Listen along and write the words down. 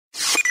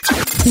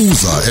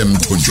Phuza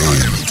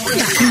emthonjeni.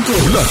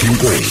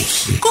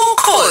 Inkosi.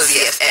 Ukhozi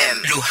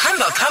FM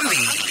luhamba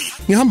phambili.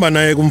 Ngihamba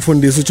naye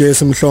kuMfundisi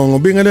JS Mhlongo.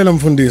 Bingelela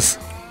Mfundisi.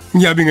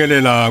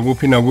 Ngiyabingelela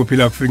kuphi na kuphi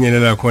la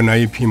kufinyelela khona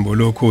iphimbo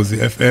lokhozi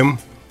FM.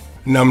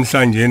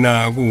 Namhlanje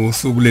na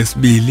kusuku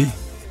lesibili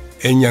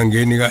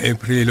enyangeni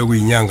kaApril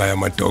okuyinyanga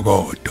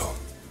yamadokodo.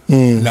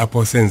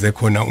 Lapho senze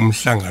khona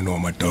umhlangano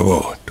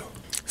wamadokodo.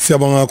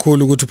 Siyabonga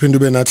kakhulu ukuthi uphinde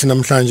ube nathi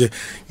namhlanje.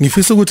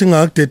 Ngifisa ukuthi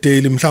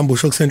ngakudedeli mhlawumbe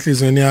usho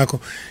kusenhlizweni yakho.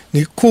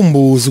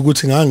 Ngikukhumbuze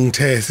ukuthi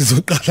ngangithe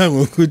sizoqala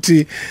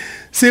ngokuthi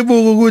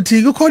sibuka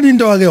ukuthi kukhona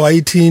into ake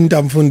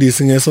wayithinta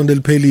Mfundisi ngesonto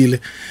eliphelile.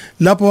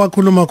 Lapho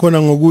wakhuluma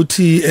khona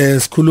ngokuthi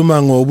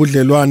sikhuluma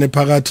ngobudlelwane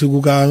phakathi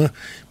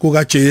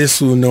kuka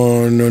Jesu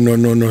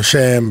no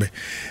Shembe.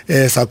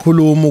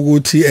 Sakhuluma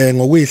ukuthi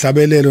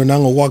ngokuyihlabelelo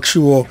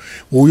nangokwakushiwo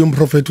uyu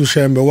umprofeti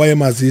uShembe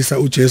wayemazisa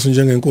uJesu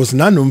njengenkosi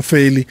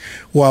nanomfeli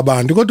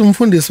wabantu. Kodwa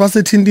umfundisi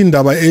wasethinta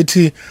indaba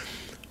ethi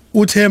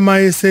uthema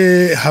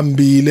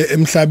esehambile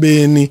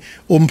emhlabeni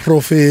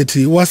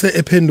umprofeti wase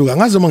ephenduka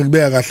ngaze uma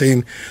ngibeka kahle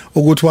yini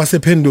ukuthi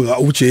wasephenduka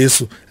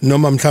uJesu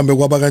noma mhlambe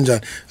kwaba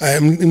kanjani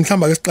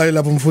mhlamba ke siqale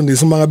lapho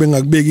umfundisi uma ngabe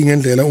ngakubeki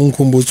ngendlela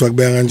ungikhumbuza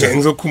ukubeka kanjani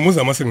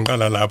ngizokukhumbuza mase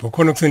ngiqala lapho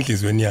khona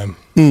kusenhlizweni yami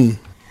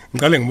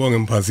ngiqale ngibonge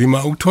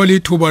Mphazima ukuthola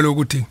ithuba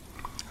lokuthi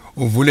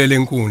uvulele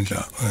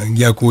inkundla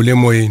ngiyagula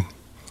emoyeni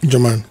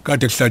njemani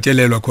kade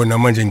kuhlatshelelwa khona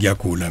manje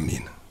ngiyagula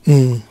mina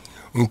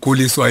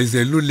ngikuliswa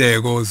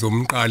izeluleko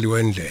zomqali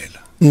wendlela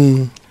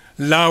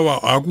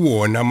lawa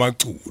akuwona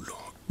amaculo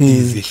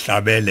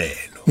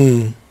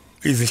izihlabelelo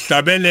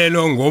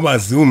izihlabelelo ngoba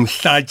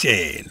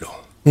ziwumhlatshelo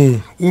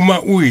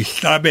uma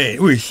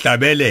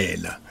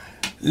uyihlabelela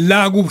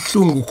la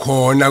kubhlungu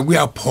khona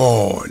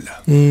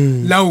kuyaphola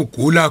la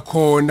ugula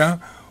khona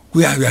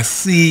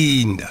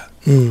kuyasinda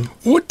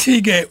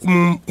uthi ke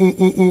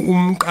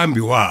umqambi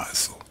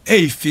waso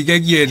eyifike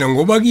kuyena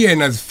ngoba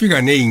kuyena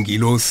zifika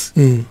nezingilosi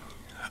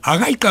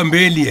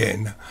akayiqambeli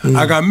yena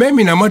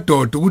akamemi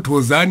namadoda ukuthi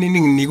wozani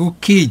ninginika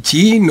uKG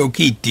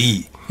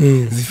noKD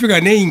zifika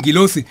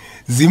nezingilosi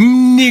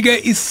zimnike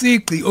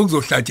isiqi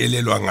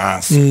okuzohlatshelelwa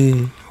ngaso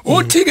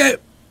uthi ke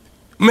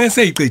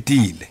mase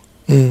iqedile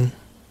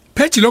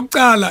page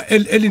lokucala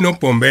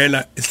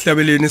elinobhombela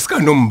esihlabeleni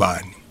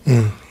sikaNombani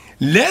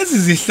lezi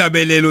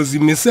zihlabelelo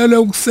zimiselwe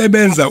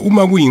ukusebenza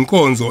uma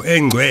kuyinkonzo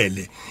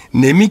engcwele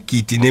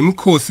nemigidi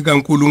nemikhosi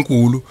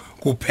kaNkuluNkulu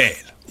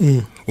kuphela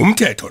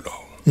umthetho lo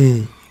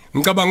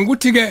ngicabanga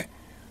ukuthi ke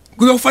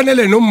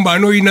kuyofanele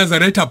noMbani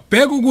oyiNazaretha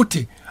abheke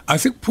ukuthi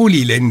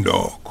asikuphulile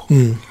indokho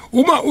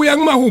uma uya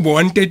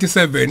kumahubo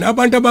 137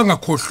 abantu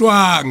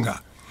abangakhohlwanga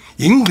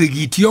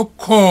ingqikithi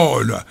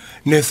yokukholwa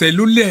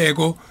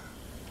neseluleko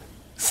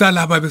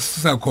salaba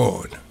besuka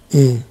khona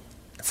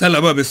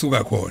salaba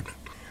besuka khona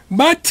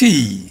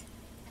bathi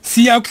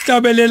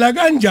siyakuhlabelela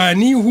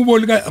kanjani ihubo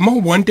lika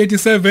amahubo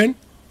 137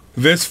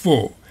 verse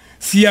 4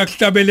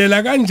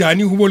 siyakuhlabelela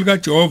kanjani ihubo lika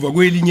Jehova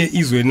kwelinye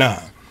izwe na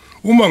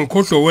uma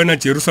ngikhohlwa wena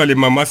Jerusalem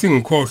mama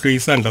singikhohlwe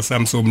isandla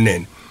sami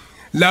somnene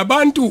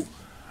labantu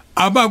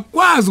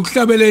abakwazi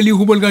ukuhlabelela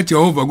ihubo lika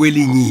Jehova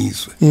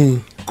kwelinyizwe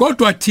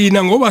kodwa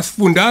thina ngoba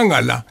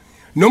sifundanga la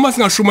noma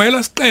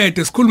singashumayela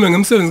siqede sikhulume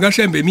ngemsebenzi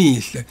kaShembe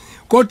emihle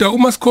kodwa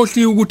uma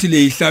sikhohliwe ukuthi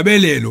le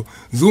ihlabelelo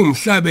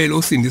ziwumhlabelo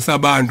osindisa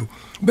abantu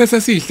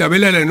bese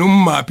siyihlabelela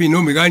nomaphi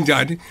noma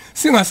kanjani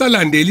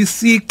singasalandeli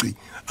isiqi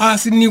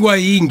asinikwa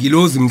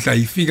ingilozi mhla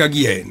ifika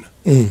kuyena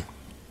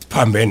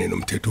siphambene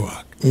nomthetho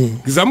wakhe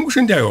ngizama ukusho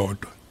into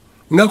eyodwa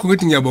ngakho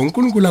ngithi ngiyabonga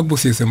uNkulunkulu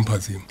akubusise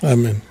Mphazima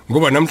amen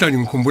ngoba namhlanje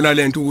ngikhumbula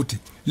lento ukuthi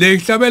le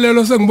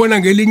ihlabelelo sengibona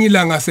ngelinye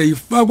ilanga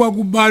seyifakwa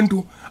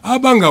kubantu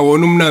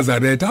abangawona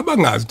umNazaretha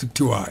abangazi ukuthi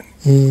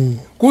kuthiwani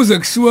kuze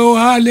kushiwe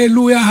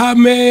haleluya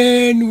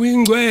amen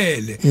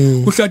wingcwele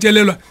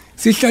kuhlatshelelwa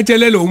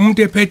sihlatshelelwe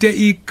umuntu ephethe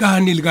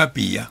ikani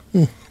likaBhiya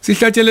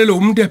sihlatshelelwe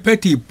umuntu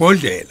ephethe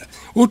ibhodlela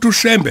uthi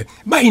uShembe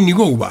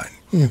bayinikwe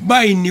ubani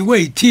bayinikwe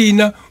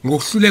yithina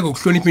ngokuhluleka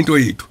ukuhlonipha into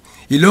yethu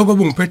iloko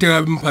bungiphethe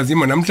kabi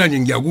Mphazima namhlanje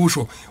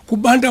ngiyakusho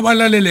kubantu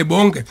abalalele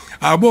bonke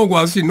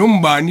abokwazi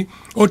noMbani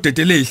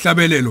odedele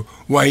ihlabelelo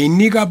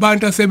wayinika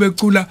abantu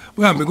asebecula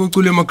bahambe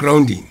kucula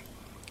emagroundini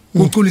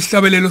kucula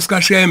ihlabelelo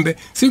sikaShembe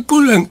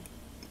siqulwe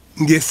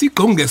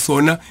ngesigqo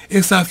ngesona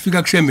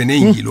esafika kuShembe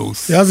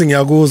nezingilosi yazi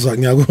ngiyakuzwa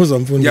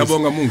Mfundisi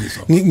ngiyabonga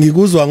Mungiswa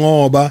ngikuzwa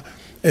ngoba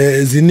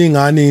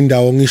ziningani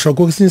indawo ngisho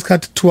kwesinye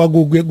isikhathi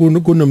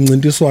kuthiwa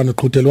kunomncintiswano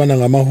qhudelwana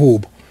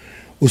ngamahubo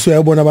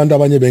usuyabona abantu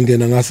abanye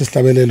bengena ngase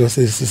sihlabelelo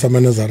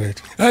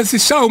samaNazaretha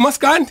sishawe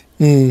uMaskandi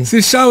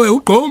sishawe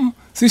uGqom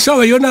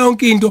sishawe yona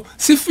yonke into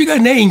sifika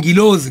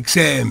nezingilozi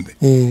kuShembe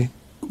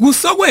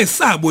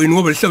kusokwesabo yini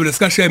ngoba lihlabelo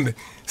sikaShembe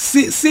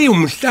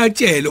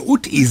siyumhlatshelo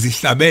uthi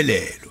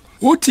izihlabelelo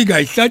uthi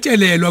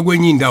kayihlatshelelwa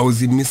kwenye indawo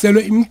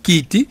zimiselwe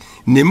imigidi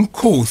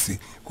nemikhosi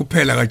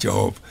kuphela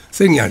kaJehova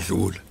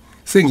sengiyadlula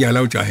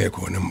sengiyala ujahe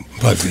khona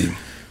Mphazima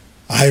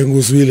hayi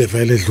nguzwile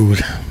vele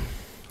edlula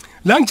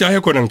la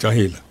ngijahe khona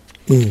ngijahila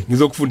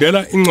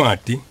ngizokufundela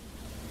incwadi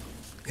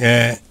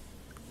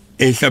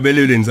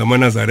ehlabelelweni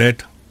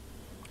zamaNazaretha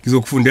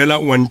ngizokufundela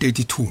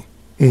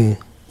 132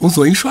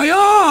 uzoyishwa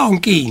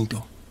yonke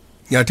into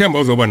ngiyathemba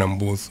uzoba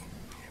nambuzo.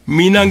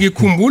 Mina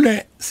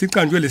ngikhumbule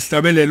siqanjwe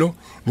lesihlabelelo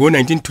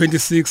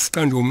ngo1926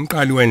 siqanjwe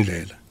umqali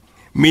wendlela.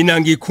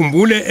 Mina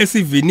ngikhumbule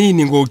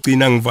esivinini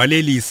ngogcina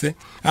ngivalelise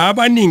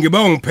abaningi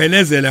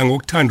bawongiphelezela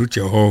ngokuthanda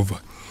uJehova.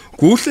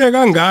 Kuhle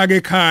kangaka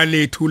ekhaya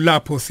lethu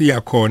lapho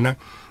siya khona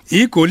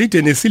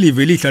igolide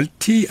nesiliva elihla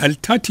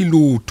alithathi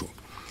lutho.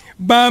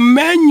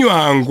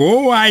 Bamenywa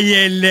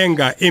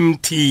ngowayelenga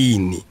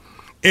emthini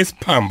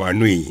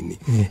esiphambanweni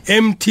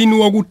emthini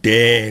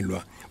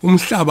wokudelwa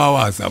umhlaba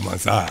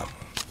wazamazama.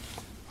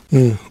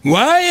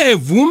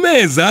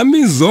 Wayevumeza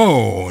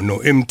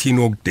imizono emthini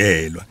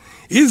wokudelwa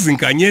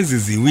izinkanyezi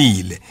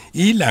ziwile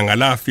ilanga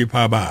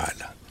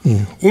lafiphabala.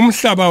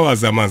 Umhlaba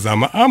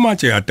wazamazama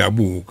amatshe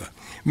adabuka.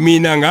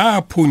 Mina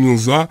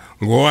ngaphunyuzwa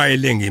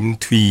ngowayelenga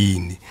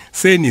emthini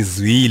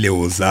senizwile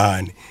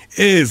wozani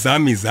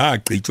ezami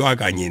zagcitshwa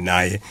kanye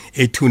naye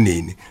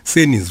ethuneni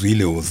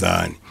senizwile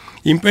wozani.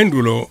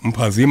 Impendulo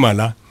mphazima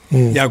la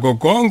yako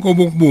konke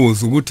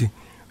obukubuza ukuthi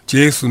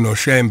Jesu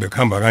noShembe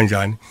khamba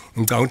kanjani.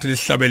 Ngicabanga ukuthi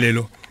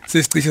lesihlabelelo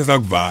sesicishe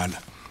sakuvala.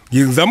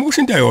 Ngizama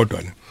ukushintsha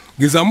yodwa la.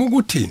 Ngizama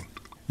ukuthi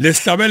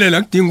lesihlabelelo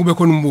akudinga ube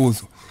khona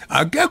umbuzo.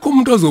 Akekho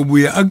umuntu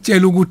ozobuya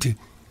akutshela ukuthi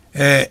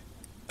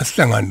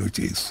asihlangane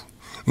noJesu.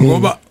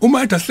 Ngoba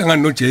uma ethi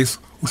asihlangane noJesu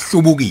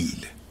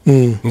uhlubukile.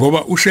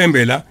 Ngoba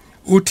uShembe la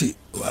uthi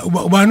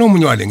uba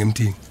nomunye wale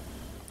ngemthini.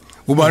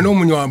 Uba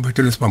nomunye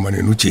wamphethe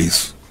lesiphambaneni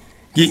uJesu.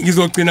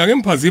 Ngizogcina ke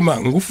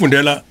mphazima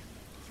ngikufundela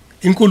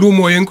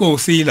inkulumo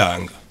yenkosi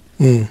ilanga.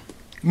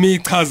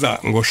 Michaza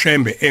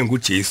ngoShembe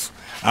enguJesu.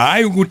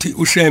 Hayi ukuthi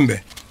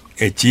uShembe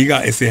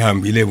ejika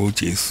esehambile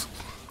boJesu.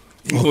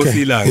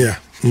 Inkosi ilanga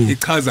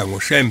ichaza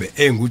ngoShembe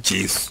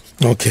enguJesu.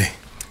 Okay.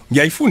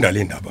 Ngiyayifunda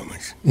le ndaba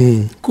manje.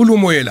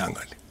 Inkulumo yelanga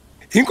le.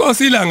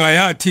 Inkosi ilanga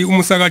yathi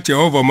umusa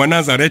kaJehova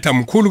uMnazaretha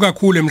mkhulu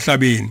kakhulu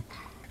emhlabeni.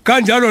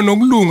 Kanjalo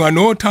nokulunga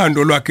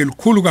nothando lwakhe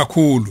likhulu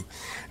kakhulu.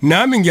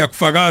 Nami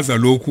ngiyakufakaza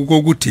lokhu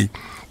kokuthi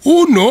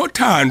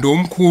unothando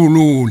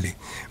omkhulule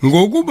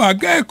ngokuba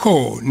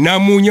akekho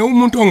namunye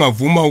umuntu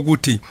ongavuma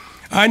ukuthi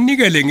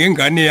anikele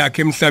ngengane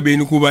yakhe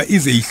emhlabeni kuba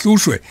ize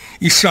ihlushwe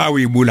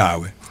ishawe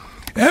ibulawe.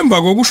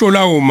 Emva kokusho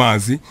lawo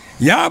mazi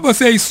yaba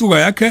seyisuka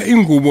yakhe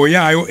ingubo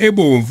yayo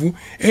ebomvu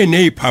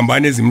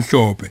eneziphambane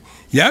ezimhlophe.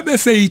 Yabe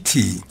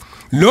seyithi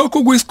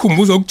lokhu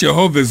kuyisikhumbuzo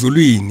kuJehova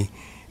ezulwini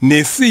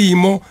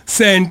nesimo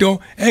sento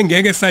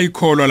engeke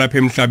sayikholwa lapha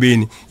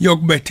emhlabeni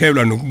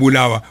yokubethelwa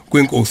nokubulawa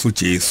kwenkosi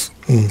uJesu.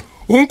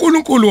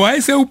 uNkulunkulu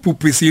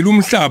wayesewubhubhisile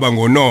umhlaba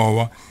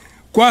ngoNowa.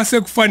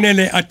 Kwase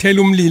kufanele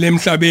athele umlilo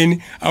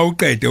emhlabeni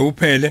awuqede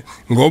uphele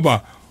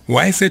ngoba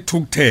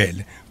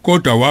wayesethukuthele.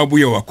 Kodwa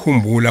wabuye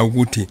wakhumbula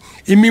ukuthi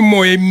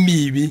imimoya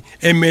emibi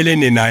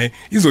emelene naye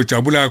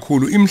izojabula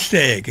kakhulu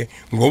imhleke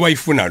ngoba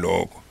ifuna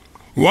lokho.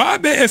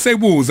 Wabe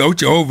esebuza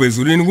uJehova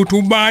ezulwini ukuthi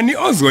ubani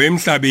ozoya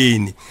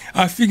emhlabeni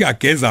afika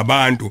ageza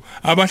abantu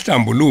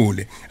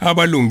abahlambulule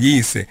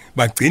abalungise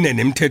bagcine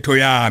nemithetho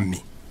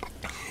yami.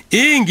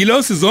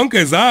 Ingilosi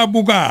zonke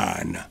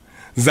zabukana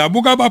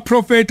zabuka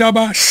abaprofeti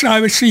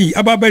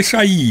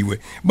ababeshayiwe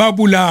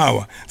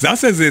babulawa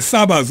zase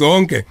zesaba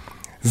zonke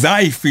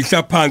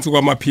zayifihla phansi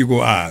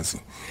kwamaphiko azo.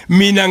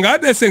 Mina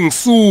ngabe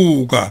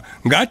sengisuka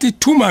ngathi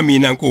thuma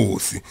mina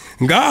Nkosi.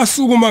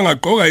 Ngasukuma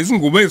ngagqoka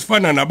izingubo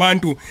ezifana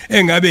nabantu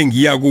engabe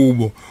ngiya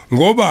kubo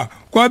ngoba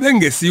kwabe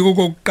ngesiko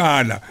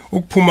kokuqala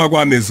ukuphuma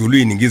kwami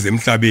ezulwini ngize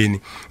emhlabeni.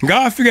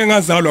 Ngafike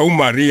ngazalwa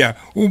uMaria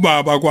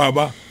ubaba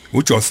kwaba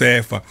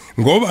uJosefa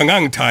ngoba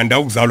ngangithanda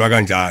ukuzalwa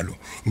kanjalo.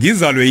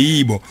 Ngizalwe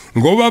yibo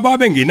ngoba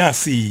babe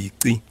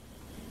ngenasici.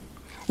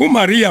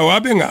 uMaria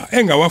wabe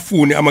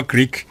engawafuni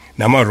amaGreek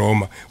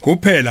namaRoma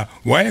kuphela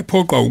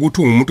wayephoqa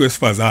ukuthi ungumuntu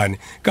wesifazane.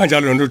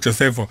 Kanjalo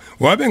noJosefa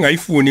wabe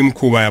ngayifuni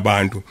imikhuba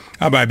yabantu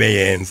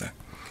ababeyenza.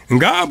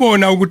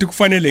 Ngabona ukuthi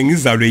kufanele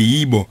ngizalwe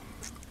yibo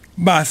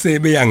base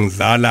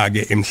beyangizala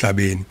ke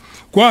emhlabeni.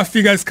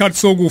 Kwafika isikhathi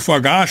sokufa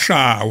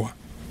ngashawa.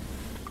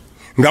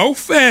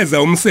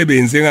 Ngawufeza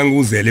umsebenzi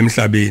enganguzela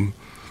emhlabeni.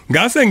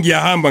 Ngase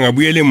ngiyahamba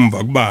ngabuyela emva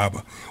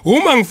kubaba.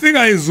 Uma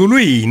ngifika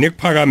ezulwini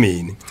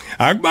ekuphakameni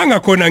akubanga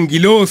khona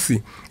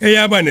ngilosi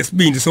eyaba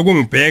nesibindi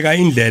sokungibheka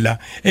indlela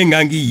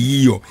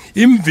engangiyiyo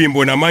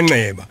imvimbo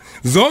namanxeba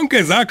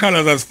zonke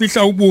zakhala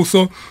zasifihla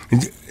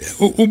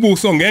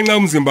ubuso ngenxa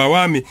umzimba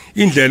wami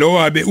indlela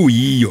owabe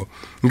uyiyo.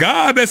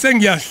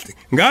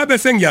 Ngabe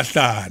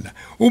sengiyahlala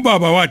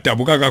ubaba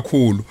wadabuka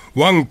kakhulu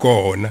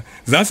wangigona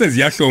zase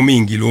ziyahloma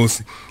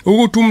ingilosi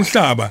ukuthi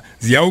umhlaba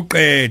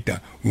ziyawuqeda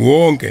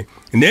wonke.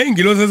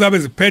 Nengilosi zabe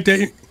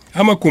ziphethe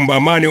amagumba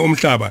amane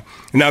omhlaba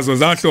nazo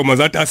zahloma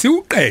zathi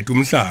asiuqede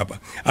umhlaba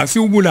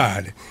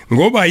asiubulale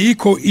ngoba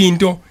yikho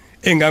into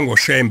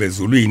engangoShembe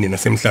ezulwini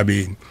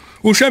nasemhlabeni.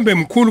 uShembe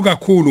mkhulu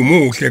kakhulu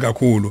muhle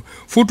kakhulu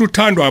futhi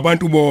uthandwa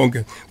abantu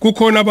bonke.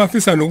 Kukhona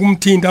abafisa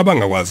nokumthinta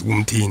abangakwazi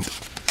ukumthinta.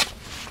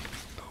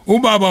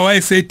 Ubaba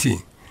wayesethi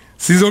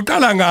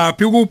sizoqala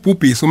ngapi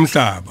ukubhubhisa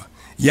umhlaba.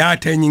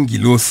 Yathi enye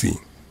ingilosi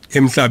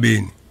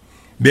emhlabeni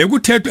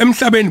bekuthethwa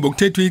emhlabeni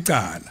bokuthethwa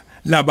icala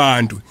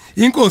labantu.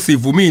 Inkosi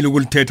ivumile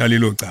ukulithetha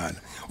lelo cala.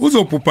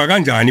 Uzobhubha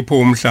kanjani pho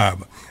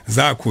umhlaba?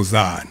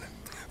 Zakhuzana.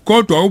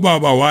 kodwa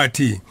ubaba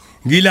wathi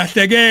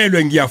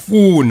ngilahlekelwe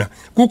ngiyafuna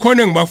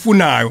kukhona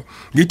engibafunayo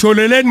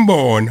ngitholeleni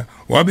bona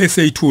wabe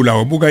seyithula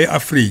wabuka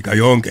iAfrika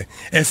yonke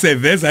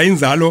eseveza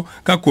inzalo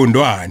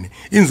kaGondwane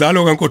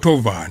inzalo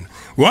kaNkothovana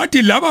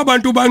wathi laba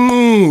abantu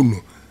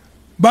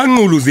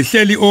banqulu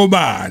zihleli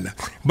obala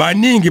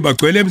baningi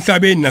bagcwele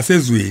emhlabeni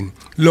nasezweni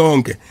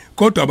lonke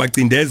kodwa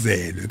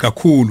bacindezelwe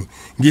kakhulu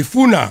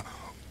ngifuna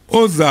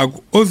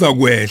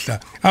ozakwehla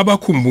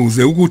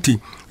abakhumbuze ukuthi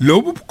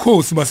lobu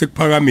bukhosi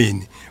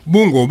basekuphakameni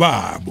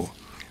bungobabo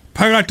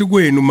phakathi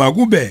kwenu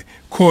makube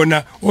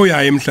khona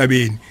oyaye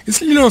emhlabeni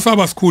isililo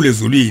sabasikhulu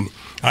ezulwini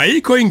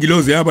ayikho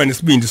ingilozi yaba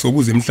nesibindi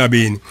sokuza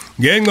emhlabeni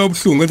ngenxa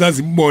yobuhlungu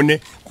ezazibone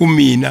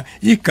kumina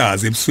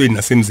igazi ebusweni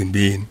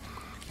nasemzimbeni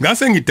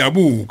ngase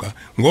ngidabuka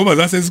ngoba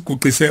zase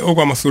ziguqise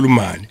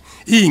okwamaSolomane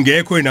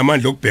ingekho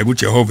enamandla okubheka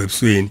uJehova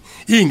ebusweni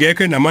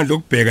ingekho enamandla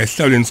okubheka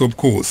esihlalweni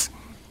sobukhosi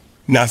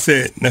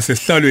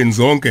nasesihlalweni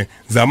zonke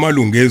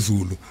zamalungu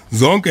ezulu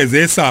zonke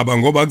zesaba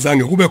ngoba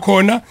kuzange kube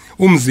khona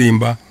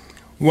umzimba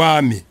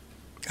wami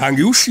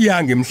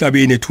angiushiyanga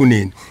emhlabeni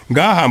ethuneni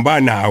ngahamba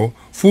nawo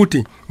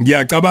futhi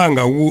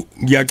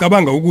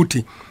ngiyacabanga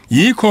ukuthi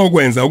yikho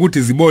okwenza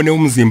ukuthi zibone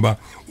umzimba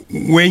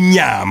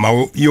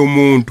wenyama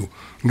yomuntu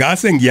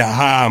ngase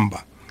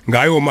ngiyahamba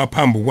ngayo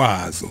maphambi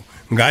kwazo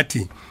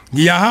ngathi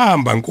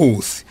ngiyahamba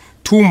Nkosi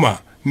thuma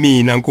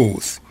mina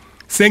Nkosi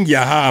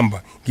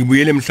sengiyahamba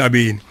ngibuyele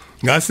emhlabeni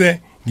ngase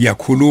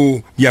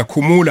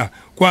ngiyakhumula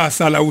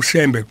kwasala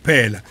uShembe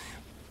kuphela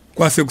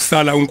kwase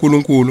kusala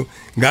uNkulunkulu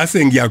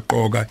ngase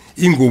ngiyaqoka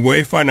ingubo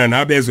efana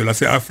nabezwe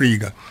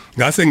laseAfrika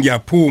ngase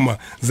ngiyaphuma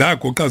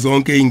zagoqa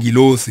zonke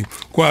ingilosi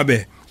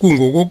kwabe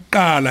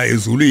kungokuqala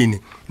ezulwini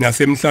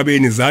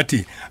nasemhlabeni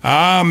zathi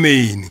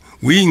amen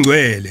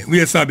uyingcwele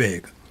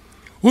uyesabeka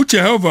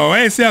uJehova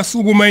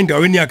wayesiyasukuma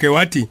endaweni yakhe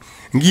wathi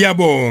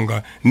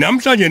ngiyabonga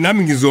namhlanje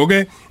nami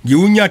ngizoke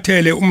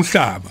ngiunyathele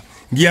umhlaba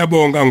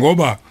ngiyabonga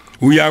ngoba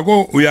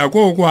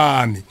uyako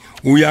kwami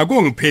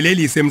uyako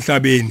ngiphelelise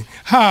emhlabeni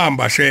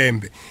hamba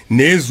Shembe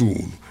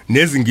nezulu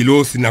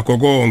nezingilosi nakho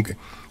konke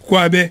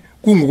kwabe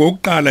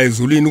kungokuqala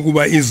ezulwini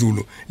kuba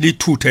izulu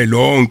lithuthe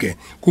lonke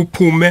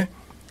kuphume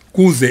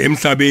kuze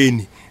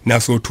emhlabeni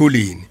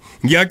nasothulini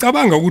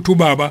ngiyacabanga ukuthi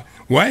ubaba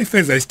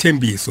wayefeza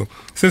isithembiso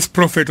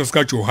sesiprofeto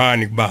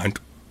sikaJohane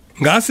kubantu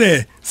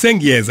ngase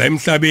sengiyeza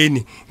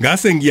emhlabeni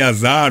ngase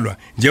ngiyazalwa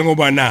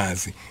njengoba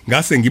nazi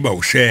ngase ngiba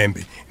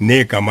uShembe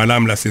negama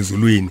lami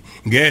lasezulwini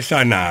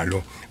ngehla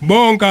nalo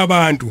bonke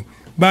abantu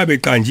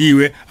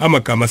babeqanjiwe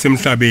amagama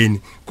semhlabeni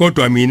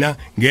kodwa mina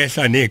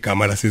ngehla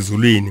negama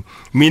lasezulwini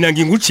mina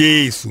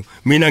nginguJesu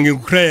mina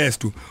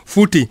nginguKristu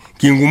futhi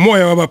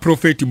ngingumoya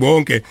wabaprofeti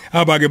bonke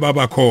abake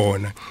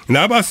babakhona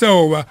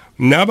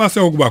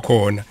nabaseyokuba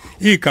khona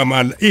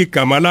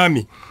igama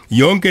lami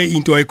yonke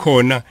into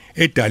ekhona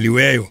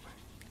edaliweyo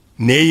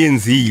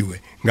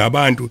neyenziwe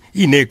ngabantu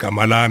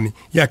inegama lami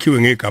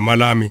yakhiwe ngegama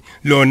lami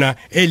lona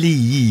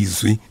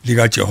eliyizwi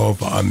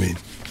likaJehova amen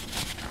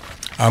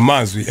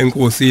amazwi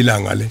enkosi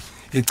ilanga le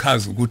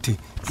ichaza ukuthi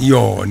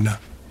yona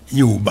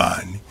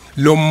iubani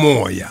lo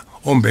moya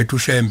ombethe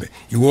uShembe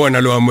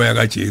iwona lo moya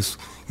kaJesu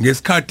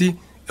ngesikhathi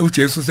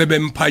uJesu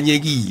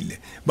sebemphanyekile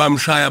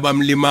bamshaya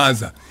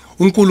bamlimaza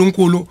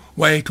uNkulunkulu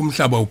wayethi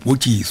umhlaba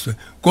ubhujiswe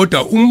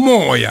kodwa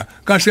umoya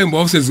kaShembe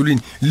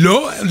wasezulwini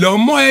lo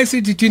moya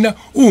esithi thina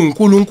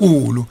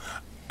uNkulunkulu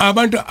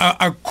abantu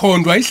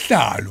akukhondwa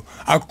isihlalo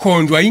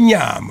akukhondwa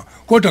inyama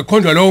kodwa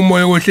kukhondwa lo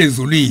moya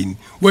wehlezulwini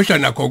wehla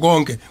nakho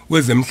konke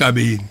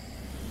wezemhlabeni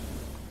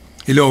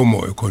ilowo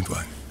moya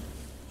khondwana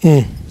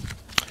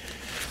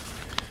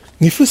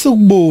ngifisa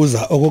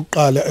ukubuza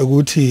okokuqala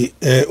ukuthi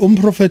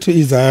umprofeti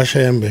Isaiah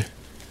Shembe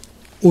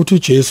uthi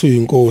uJesu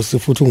uyinkosi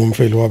futhi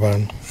ungumfeli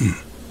wabantu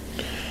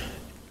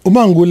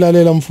uma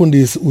ngikulalela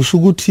mfundisi usho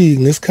ukuthi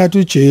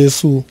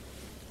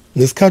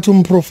ngesikhathi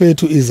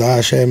umprofeti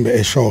Isaiah Shembe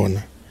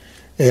eshona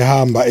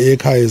ehamba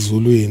ekhaya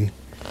ezulwini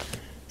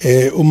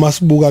uma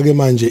sibuka ke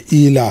manje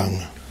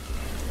ilanga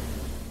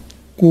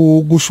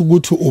kusho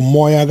ukuthi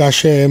umoya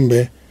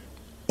kaShembe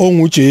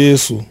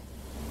onguJesu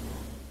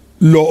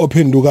lo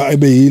ophenduka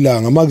ebe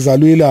yilanga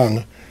makuzalwa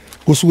ilanga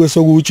kusuke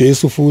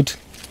sokuJesu futhi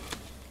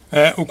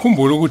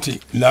ukhumbula ukuthi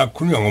la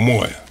kukhulunywa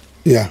ngomoya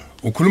yeah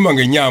ukhuluma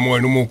ngenyama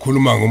wena uma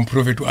ukhuluma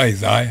ngomprofeti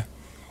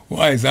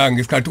uIsaiah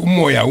ngesikhathi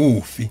umoya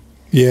ufi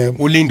yeah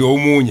ulinde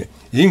omunye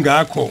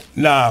ingakho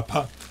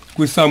lapha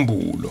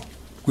kwisambulo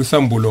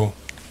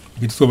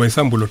ngithi soba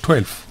isambulo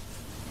 12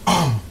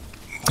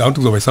 ngicabanga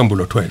kuzoba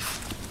isambulo 12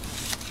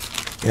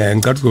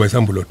 ngicabanga kuzoba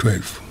isambulo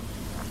 12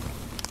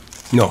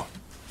 no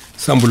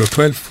isambulo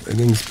 12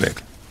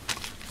 ngisibheka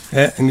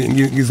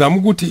ngizama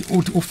ukuthi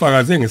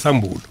ufakaze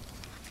ngesambulo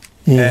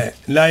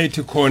la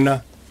ithi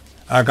khona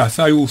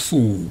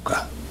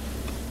akasayusuka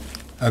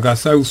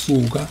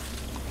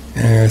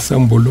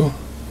sambulo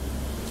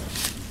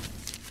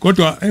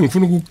kodwa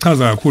engifuna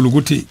ukuchaza kakhulu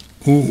ukuthi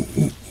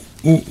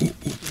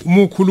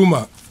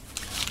uma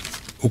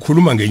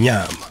ukhuluma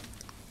ngenyama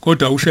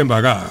kodwa uShembe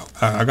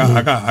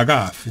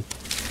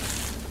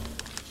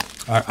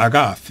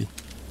akafi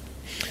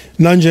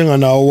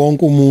nanjenganawo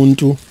wonke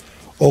umuntu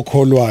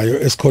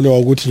okholwayo esikholwa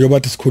ukuthi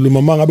njengoba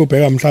sikhuluma mangabe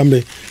ubheka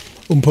mhlambe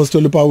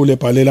umpostoli Paul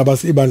ebhalela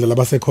ibandla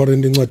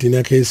labaseKorinte incwadi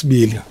yakhe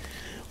yesibili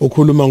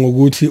okhuluma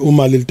ngokuthi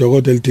uma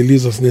lelidokotela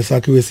lidilizwa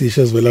sinesakhiwo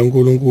esisha sivela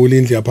uNkulunkulu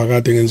indlu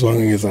yaphakade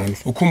engenziwanga ngezandla.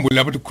 Ukhumbule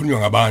lapho kukhulunywa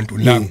ngabantu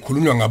la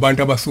kukhulunywa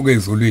ngabantu abasuka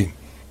ezulwini.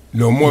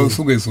 Lo moya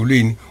usuka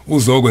ezulwini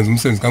uzokwenza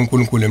umsebenzi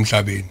kaNkulunkulu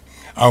emhlabeni.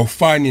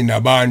 Awufani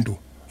nabantu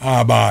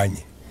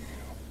abanye.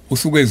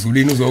 Usuka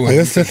ezulwini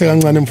uzokwenza. Ake sihle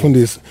kancane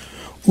Mfundisi.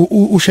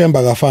 uShembe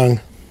akafanga.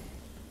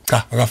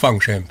 Cha, akafanga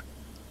uShembe.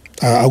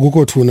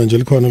 Akukho thuna nje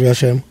likhona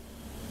likaShembe.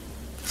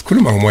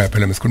 Sikhuluma ngomoya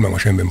phela mesikhuluma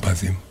ngoShembe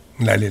emphazini.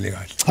 Ngilalele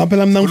kahle. Cha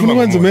phela mina ngifuna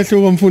ukwenza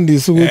umehluko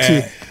komfundisi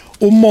ukuthi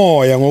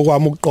umoya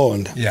ngokwami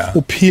ukuqonda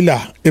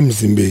uphila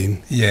emzimbeni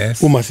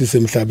uma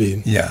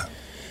sisemhlabeni.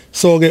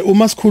 So ke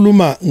uma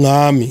sikhuluma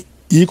ngami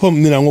yikho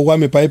mina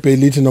ngokwami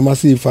iBhayibheli lithi noma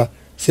sifa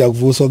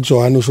siyakuvusa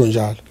kuJohane usho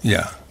njalo.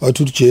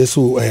 Wathi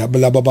uJesu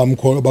laba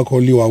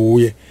bakholiwa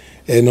uye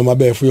noma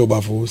befu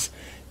uyobavusa.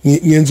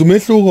 Ngenza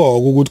umehluko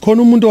ukuthi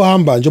khona umuntu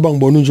ohamba njengoba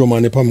ngibona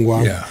uNjomane phambi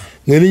kwami.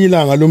 Ngelinye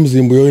ilanga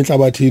lomzimba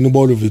uyoyinhlabathini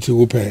ubolo vithi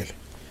kuphela.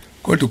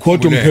 Kodwa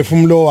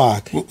umphefumulo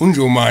wakhe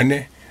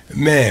uNjomane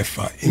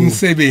mefa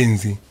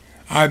imisebenzi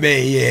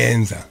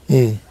abeyenza.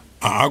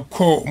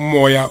 Akho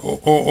umoya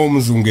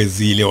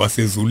omzungezile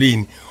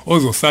wasezulwini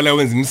ozosala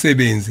wenza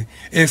imisebenzi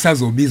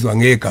esazobizwa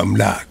ngegama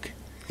lakhe.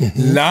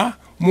 La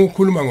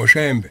mukhuluma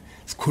ngoShembe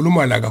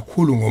sikhuluma la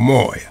kakhulu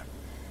ngomoya.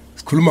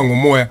 Sikhuluma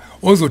ngomoya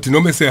ozothi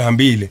noma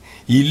esehambile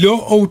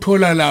yilo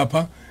owuthola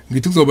lapha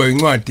ngithi kuzoba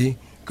incwadi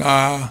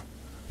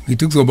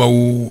ngithi kuzoba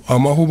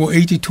amahubo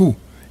 82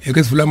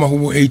 eke sivula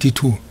amahubo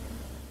 82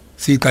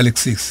 siqale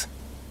ku6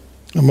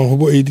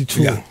 amahubo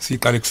 82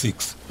 siqale ku6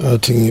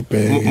 athi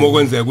ngibheke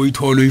mokwenzeka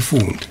uyithole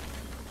uyifunde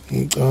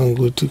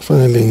ngicanga ukuthi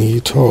kufanele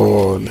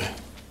ngiyithole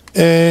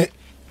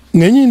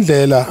ngenye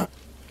indlela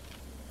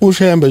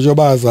uShembe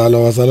njengoba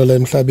wazalwa la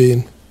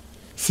emhlabeni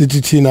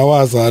sithi thina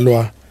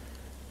wazalwa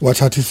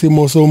wathatha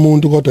isimo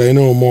somuntu kodwa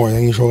yena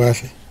umoya ngisho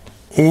kahle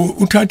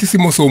uthatha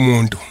isimo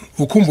somuntu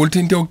ukhumbula ukuthi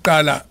into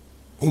yokuqala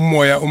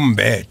umoya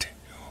umbethe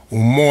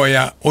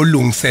umoya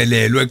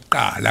olungiselelwe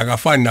kuqala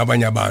akafani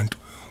nabanye abantu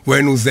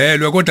wena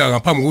uzelwe kodwa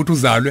ngaphambi kokuthi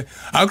uzalwe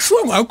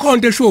akushiwo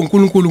akukhonto eshiwo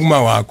uNkulunkulu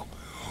kuma wakho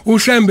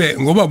uShembe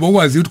ngoba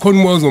bokwazi ukuthi khona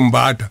umoya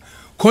ozombatha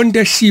khonto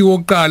eshiwo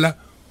kuqala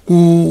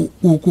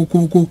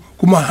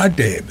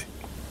kumahadebe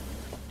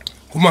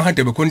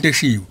khonto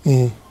eshiwo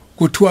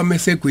kuthiwa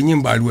mesegwinye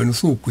imbali wena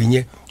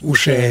usugwinye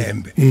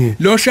uShembe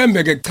lo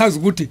Shembe ke kuchaza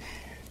ukuthi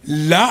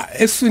la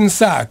eswini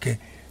sakhe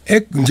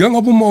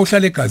njengoba uma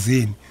uhlala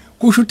egazini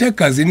kusho ukuthi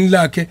egazini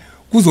lakhe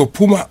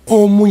kuzophuma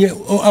omunye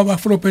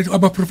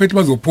abaprofeti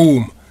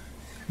bazophuma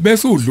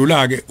bese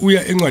udlula ke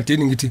uya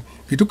encwadini ngithi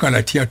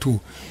uGalatia 2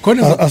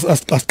 khona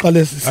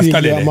asiqale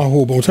sile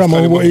amahubo uthi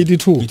amahubo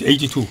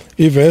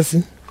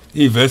 82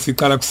 ivesi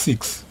iqala ku6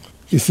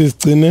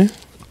 isisigcine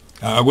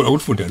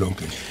akulifunde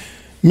lonke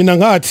mina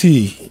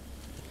ngathi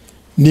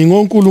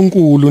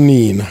ningonkulunkulu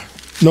nina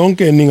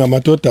nonke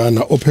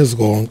ningamadodana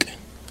ophezukonke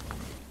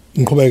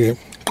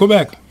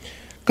Qhubeka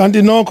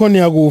kanti nokho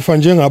niyakufa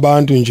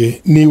njengabantu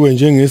nje niwe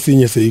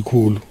njengesinye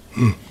seyikhulu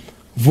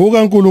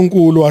vuka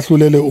uNkulunkulu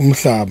wahlulele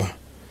umhlaba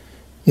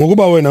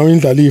ngokuba wena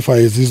uyindlalifa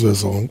yezizwe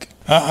zonke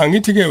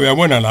angithi ke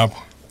uyabona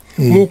lapho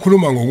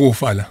ukukhuluma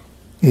ngokufa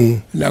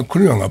la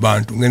kukhulunywa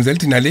ngabantu ngenzela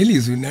ukuthi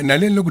nalelizwi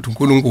naleli lokuthi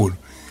uNkulunkulu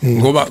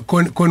ngoba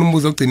khona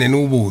umbuzo ogcinene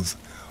ubuza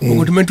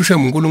ukuthi umuntu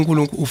uShembe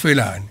uNkulunkulu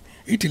ufelani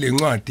ithi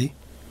lencwadi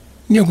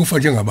niyakufa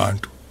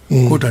njengabantu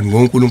kodwa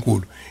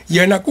ngoNkulunkulu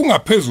yena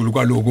kungaphezulu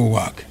kwaloko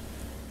kwakhe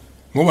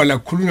ngoba la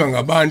kukhulunywa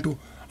ngabantu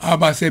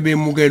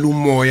abasebemukela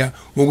umoya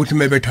ukuthi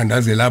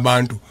mebethandazela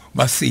abantu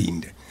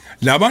basinde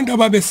labantu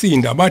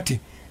ababesinda bathi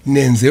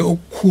nenze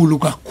okukhulu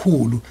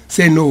kakhulu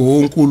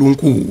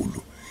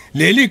senoNkulunkulu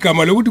leli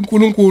gama lokuthi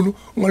uNkulunkulu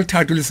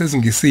ungalithatha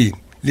lisezingisini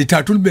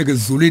lithatha ulibeke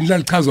ezulwini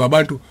lalichazwa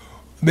abantu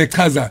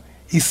bechaza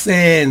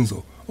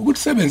isenzo ukuthi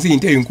sebenza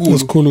into ezinkulu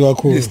esikhulu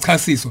kakhulu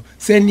lesichasiso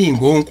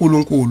seningi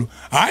oNkulunkulu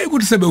hayi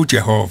ukuthi sebe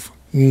uJehova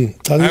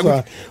cha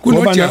ngoba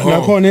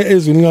nakhona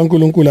ezwini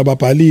kaNkulunkulu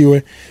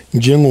ababhaliwe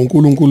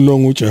njengoNkulunkulu lo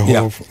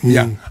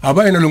nguJehova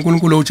abayena lo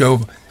nkulunkulu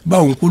uJehova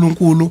ba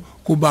uNkulunkulu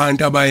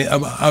kubantu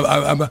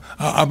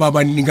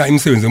ababanika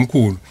imisebenzi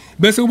emikhulu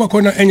bese kuba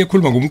khona enye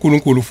ekhuluma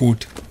ngoNkulunkulu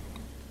futhi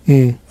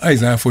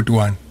Isaiah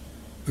 41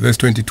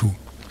 verse 22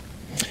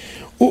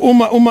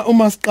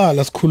 uma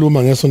siqala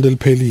sikhuluma ngesonto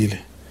eliphelile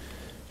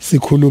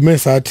sikhulume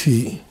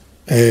sathi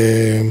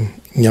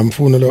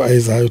ngiyamfuna lo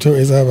Isaiah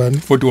uthe Isaiah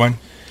 41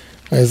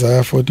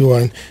 Isaiah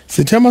 41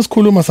 sithema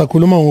sikhuluma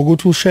sakhuluma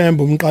ngokuthi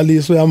uShembe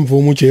umqaliso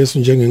uyamvuma uJesu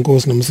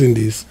njengenkosi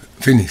nomsindisi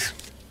finish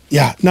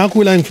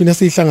nakho la ngifuna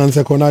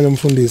sihlanganise khona ke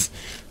mfundisi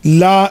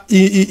la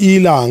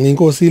ilanga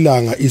inkosi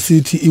ilanga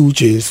isithi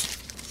iuJesu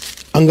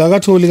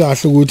angakatholi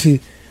kahle ukuthi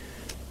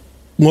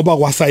ngoba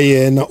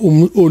kwasayena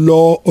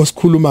lo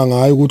osikhuluma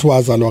ngayo ukuthi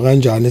wazalwa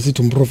kanjani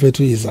esithi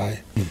umprofeti uIsaiah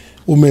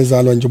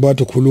umezalwa nje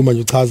bathi ukhuluma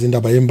nje uchaza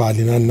indaba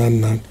yembali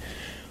nani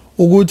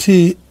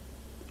ukuthi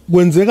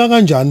kwenzeka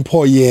kanjani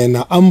pho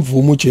yena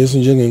amvuma uJesu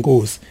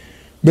njengenkosi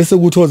bese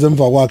kuthoza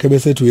emva kwakhe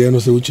bese ethi uyena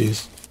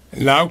uSeJesu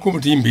la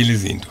ukuthi imbili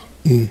izinto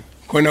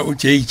khona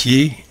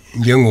uJG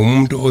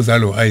njengomuntu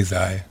ozalo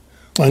Isaiah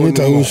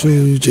angithi awusho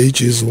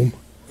uJG Zuma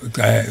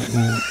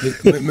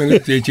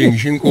mengithi JG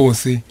ngisho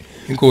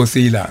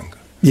inkosi ilanga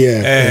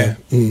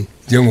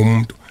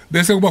njengomuntu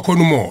bese kuba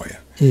khona umoya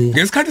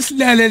ngesikhathi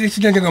silalela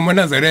thina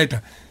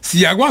njengamaNazaretha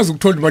siyakwazi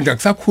ukuthola manje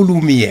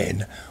akusakhulumi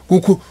yena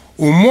kukho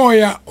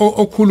umoya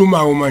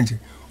okhulumayo manje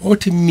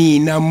othi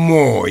mina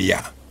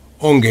moya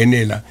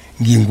ongenela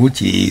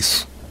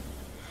nginguJesu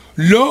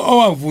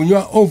lo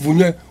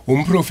ovunywe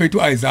umprofeti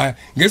uIsaiah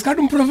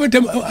ngesikhathi umprofeti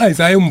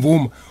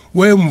uIsaiah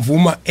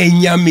wemvuma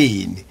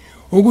enyameni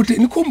ukuthi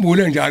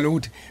nikhumbule njalo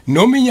ukuthi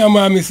noma inyama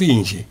yami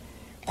sinje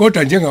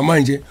kodwa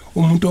njengamanje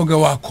umuntu oke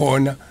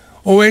wakhona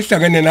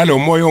owehlangene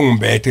nalomoya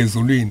ongimbethe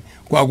ezulwini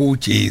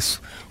kwakuJesu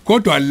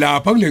kodwa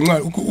lapha kule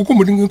ncwadi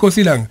ukhumbula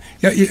inkosi ilanga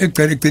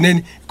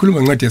egcineni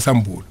ikhuluma ngencwadi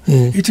yesambulo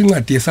ithi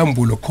incwadi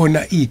yesambulo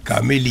khona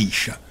igama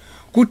elisha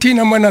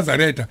kuthina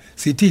amaNazaretha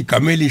sithi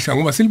igama elisha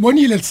ngoba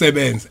silibonile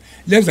lisebenza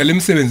lenza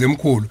lemisebenzi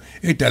emikhulu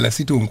edala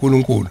sithi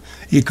uNkulunkulu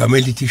igama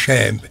elithi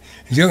Shembe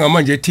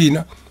njengamanje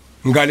thina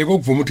ngale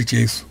kokuvuma ukuthi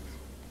Jesu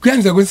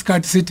kuyenza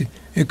kwesikhathi sithi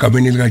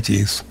egameni lika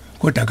Jesu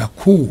kodwa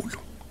kakhulu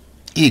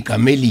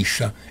igama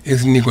elisha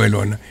esinikwe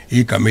lona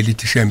igama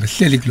elithi Shembe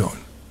sihleli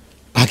kulona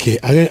ake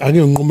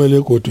ngiqhumele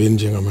egodweni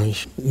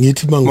njengamanje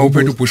ngithi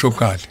mawuphethe ubishop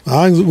Kali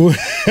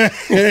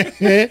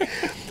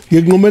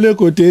ngiqhumele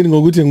egodweni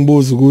ngokuthi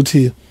ngibuza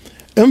ukuthi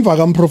emva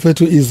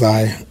kaMprofeti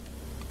uIsaiah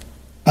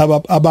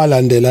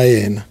abalandela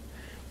yena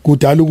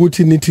kudala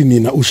ukuthi nithi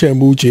nina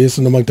uShembe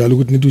uJesu noma kudala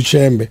ukuthi nithi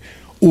uShembe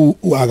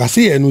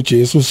akasiyena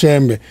uJesu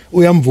uShembe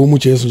uyamvuma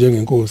uJesu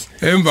njengenkosi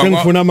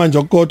sengifuna manje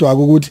okukodwa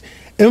ukuthi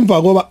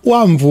emva koba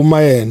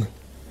wamvuma yena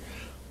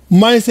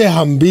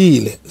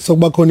mayesehambile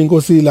sokuba khona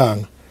inkosi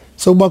ilanga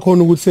sokuba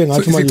khona ukuthi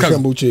sengathi manje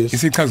uShembe uJesu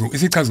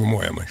isichaza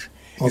umoya manje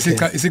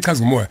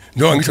isichaza umoya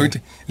njengoba ngisho ukuthi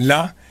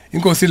la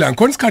inkosi ilanga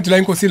khona isikhathi la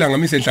inkosi ilanga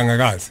mise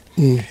enhlangakazi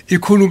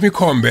ikhuluma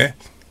ikhombe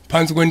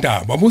phansi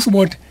kwentaba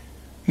ubusubona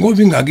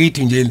ngoba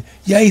ingakithi nje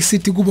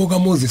yayisithi kubo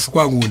kaMoses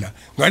kwakula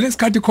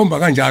ngalesikhathi ikhomba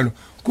kanjalo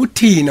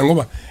kuthina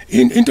ngoba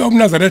into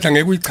yobuNazaretha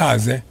ngeke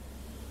uyichaze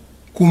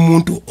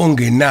kumuntu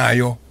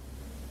ongenayo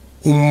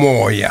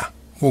umoya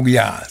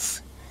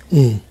wokuyazi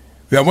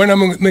uyabona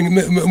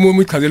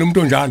umichazela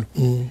umuntu onjalo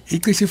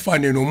icishe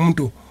ifane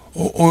nomuntu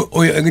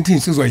ngithi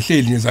insizwa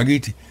ihleli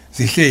nezakithi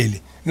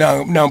zihleli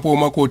nampo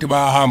omakoti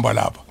bayahamba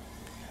lapha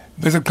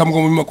bese kuqhamuka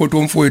umakoti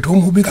womfowethu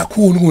omubi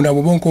kakhulu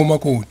kunabo bonke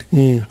omakoti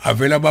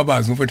avela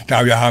babazi umfowethu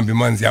dawo uyahamba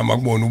imanzi yami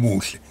akubona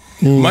ubuhle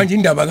manje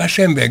indaba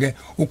kaShembe ke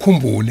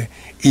ukhumbule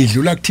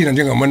idlula kuthina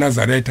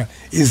njengamaNazaretha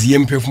iziye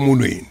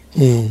emphefumulweni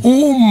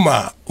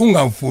uma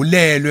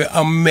ungavulelwe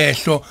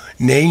amehlo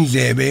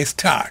neindlebe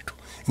esithathu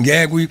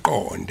ngeke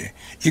uyiqonde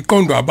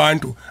iqondwa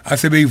abantu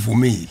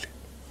asebeyivumile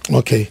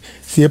okay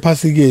siye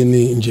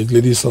phasikeni nje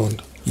kuleli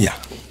sonto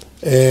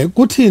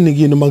kuthini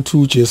kini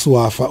makuthiwa uJesu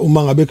wafa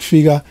uma ngabe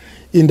kufika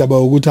indaba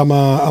ukuthi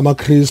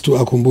amaKristu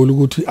akhumbula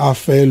ukuthi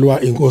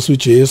afelwa inkosi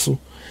uJesu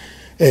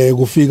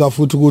kufika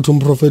futhi ukuthi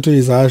umprofeti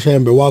uIsaiah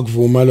Shembe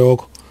wakuvuma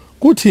lokho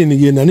kuthini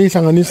kini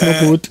anihlanganisa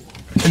nokuthi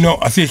no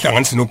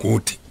asihlanganisa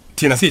nokuthi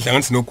thina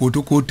sihlanganisa nokuthi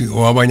ukuthi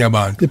owabanye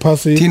abantu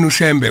thina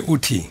uShembe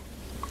uthi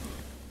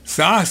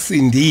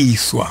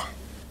sasindiswa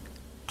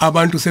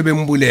abantu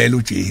sebembulela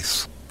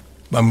uJesu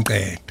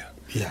bamqeda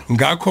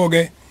ngakho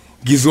ke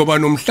ngizoba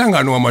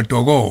nomhlangano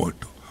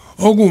wamadokodo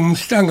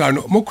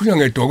okuwumhlangano mokhulunywa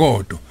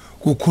ngedokodo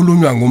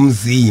kukhulunywa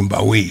ngomzimba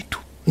wethu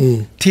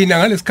thina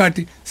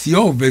ngalesikhathi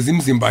siyoveza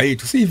imizimba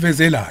yethu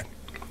siyivezelana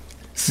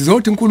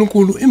sizothi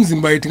uNkulunkulu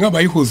imizimba yethu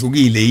ngaba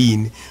ihuzukile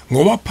yini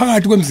ngoba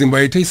phakathi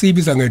kwemizimba yethu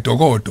esiyibiza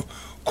ngedokodo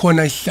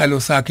khona isihlalo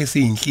sakhe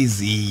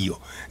siyinhliziyo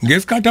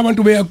ngesikhathi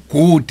abantu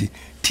beyagudi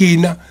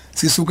thina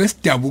sisuke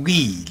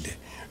sidabukile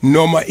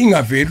noma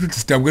ingaveli ukuthi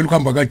sidabukele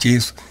ukuhamba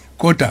kaJesu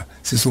kodwa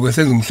sisuke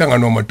senza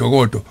umhlangano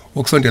wamadokodo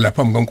wokusondela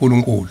phambi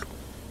kaNkulunkulu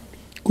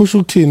kusho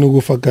ukuthini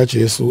ukufa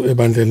kaJesu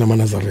ebandleni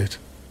lamaNazaretha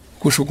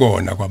kusho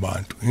kona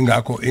kwabantu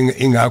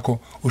ingakho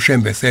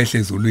uShembe sehle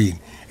ezulwini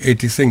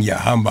ethi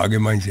sengiyahamba ke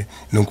manje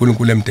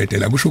noNkulunkulu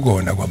emdedela kusho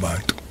kona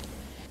kwabantu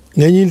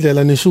ngenye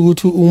indlela nisho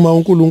ukuthi uma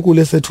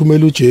uNkulunkulu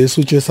esethumela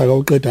uJesu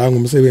akawuqedanga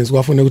umsebenzi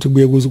kwafanele ukuthi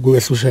kubuye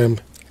kuwehla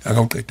uShembe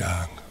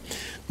akawuqedanga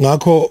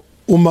ngakho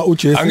uma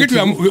uJesu angithi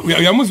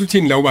uyamuzwa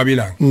uthini la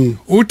ubabilanga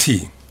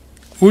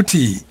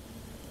uthi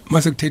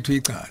mase kuthethwe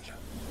icala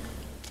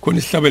khona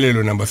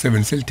isihlabelelo number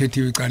 7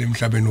 selithethiwe icala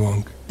emhlabeni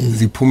wonke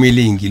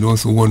ziphumile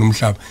ingilosi ukona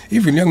umhlaba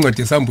even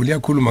yancwadi esambulo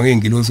iyakhuluma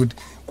ngeingilosi ukuthi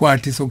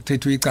kwathi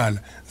sokuthethwe icala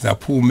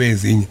zaphuma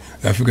ezinye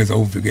zafike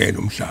zawuvikela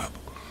umhlaba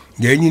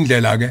ngenye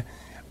indlela ke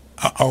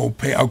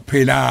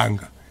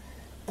awuphelanga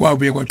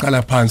kwabuye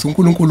kwaqala phansi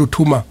uNkulunkulu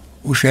uthuma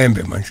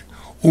uShembe manje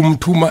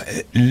umthuma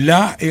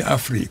la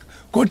eAfrika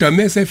kodwa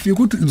mase efika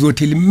ukuthi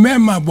uzothi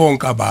limema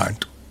bonke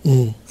abantu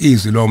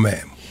izwi lo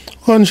mema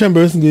khona Shembe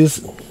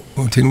wesingisi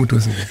uthini umuntu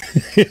wesingisi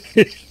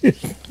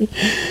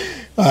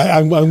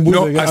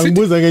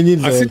angibuza ngenye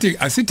indlela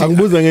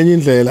angibuza ngenye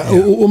indlela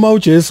uma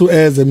uJesu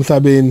eze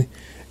emhlabeni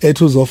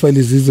ethi uzofela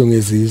izizwe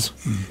ngezizwe.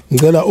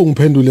 Ngicela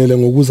ungiphendulele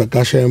ngokuza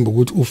kaShembe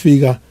ukuthi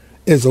ufika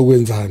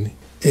ezokwenzani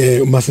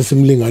mase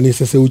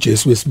simlinganise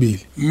sewuJesu wesibili.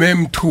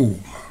 Memthuma.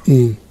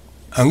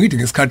 Angithi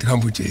ngesikhathi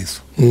khamba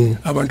uJesu.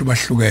 Abantu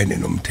bahlukene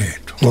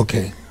nomthetho.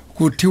 Okay.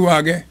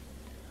 Kuthiwa ke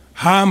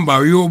hamba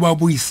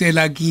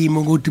uyobabuyisela kimi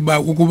ukuthi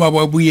ukuba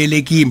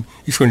babuyele kimi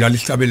isho njalo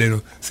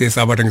isihlabelelo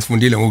sesabatha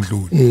ngisifundile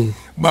ngokudlula.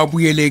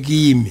 Babuyele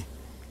kimi.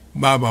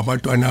 Baba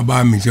abantwana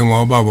bami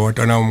njengoba baba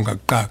abantwana bami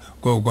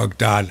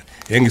kwakudala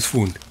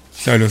engisifunda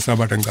hlalo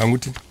sabatha ngicabanga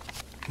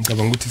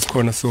ukuthi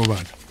sikhona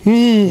sobala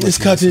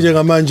isikhathi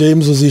njengamanje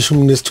imizuzu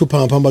 16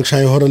 ngaphambi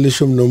kokushaya ihora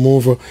leshumi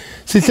nomuvo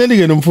sihleli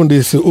ke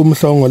nomfundisi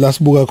uMhlongo la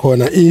sibuka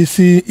khona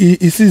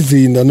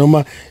isizinda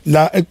noma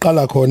la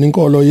eqala khona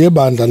inkolo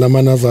yebandla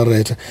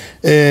lamaNazaretha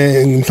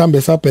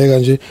mhlambe sabheka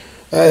nje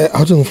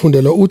awuthi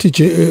ngifundela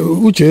uthi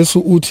uJesu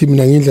uthi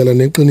mina ngindlela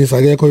neqinisa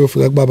akekho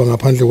yofika kubaba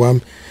ngaphandle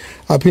kwami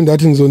aphinda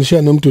athi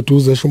ngizonishiya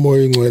nomduduze esho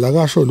umoya ingcwele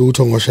akasho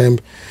lutho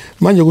ngoShembe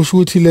manje kusho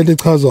ukuthi lento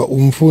echazwa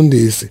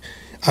umfundisi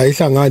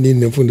ayihlangani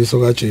nemfundiso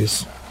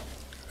kaJesu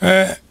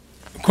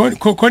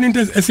khona into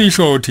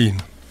esisho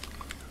thina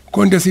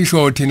konke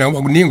esisho thina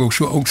ngoba kuningi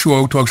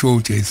okushiwa ukuthiwa kusho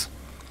uJesu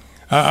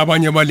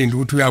abanye balinda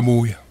ukuthi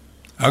uyabuya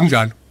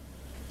akunjalo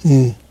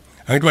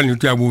angithi balinda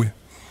ukuthi uyabuya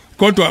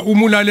kodwa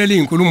uma ulalela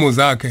izinkulumo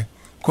zakhe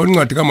khona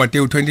incwadi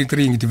kaMateyu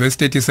 23 ngithi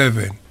verse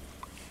 37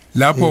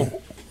 lapho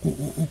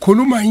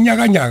ukhuluma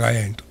inyakanyaka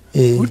yento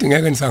uthi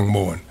ngeke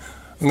nisangibona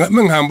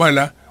ngihamba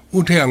la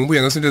uthe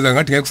angibuye ngesonto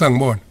zangathi ngeke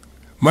kusangibona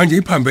manje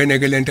iphambene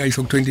ke lento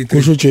ayisho ku23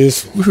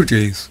 kusho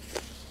Jesu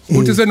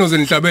uthi senoze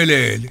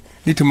nihlabelele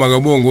nithi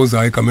makabonga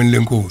ozayo egameni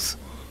lenkosi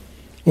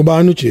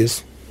ubani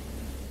uJesu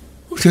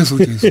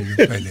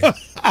kuphela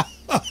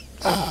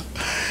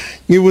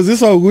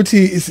ngibuziswa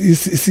ukuthi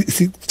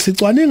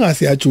sicwaninga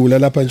siyajula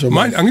lapha nje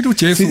manje angithi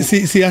uJesu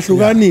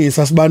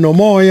siyahlukanisa siba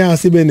nomoya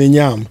sibe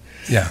nenyama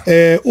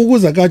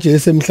ukuza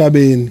kaJesu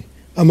emhlabeni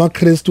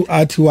amaKristu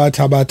athi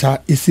wathabatha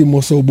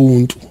isimo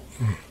sobuntu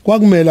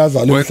kwakumele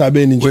azalwe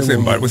emhlabeni nje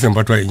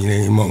wesembathwa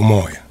yini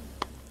umoya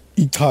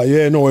cha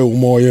yena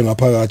umoya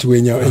ngaphakathi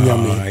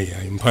enyameni hayi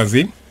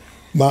mphazini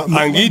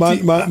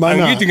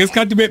angithi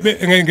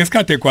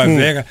ngesikhathi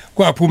ekwazeka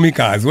kwaphuma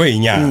igazi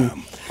weyinyama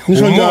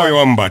umoya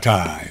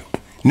wambathayo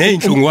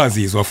neinhlungu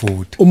wazizwa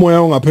futhi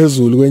umoya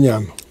ongaphezulu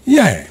kwenyama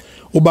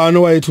ubani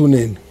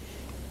owayethuneni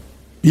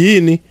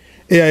yini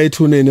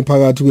eyayethuneni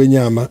phakathi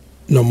kwenyama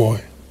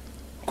nomoya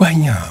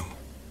kwanyama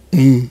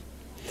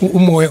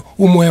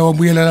umoya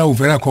wabuyela la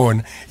uvela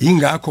khona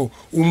ingakho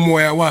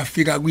umoya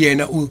wafika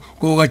kuyena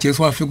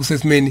kaJesu wafika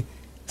usesimeni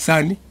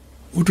sani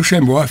uthi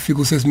uShembe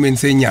wafika usesimeni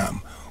senyama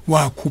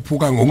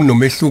wakhuphuka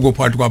ngokunomehluko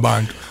phakathi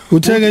kwabantu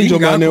utheke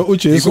njobane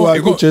uJesu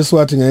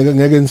wathi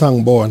ngeke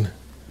nisangibona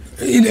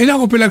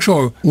elako phela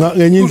kushoyo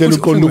ngenye indlela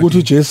uqonda ukuthi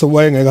uJesu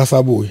wayengeke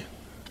asabuya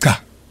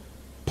cha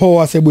pho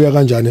wasebuya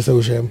kanjani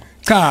esewuShembe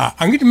cha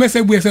angithi mase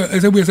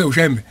esebuya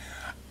esewuShembe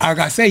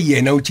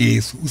akaseyena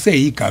uJesu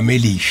useyigama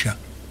elisha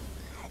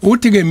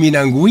uthi ke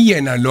mina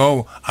nguyena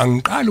lowo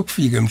angiqala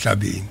ukufika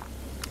emhlabeni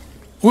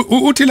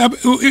uthi la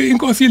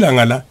inkosi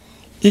ilanga la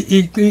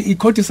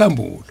ikhothi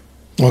isambulo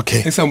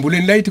okay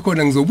esambuleni la ithi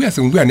khona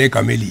ngizobuya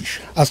negama elisha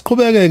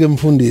asiqhubekeke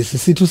mfundisi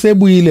sithi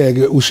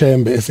usebuyileke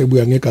uShembe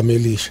esebuya ngegama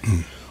elisha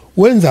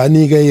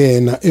wenzani ke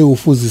yena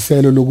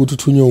ewufuziselo lokuthi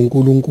uthunywe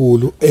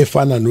uNkulunkulu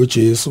efana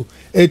noJesu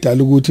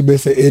edala ukuthi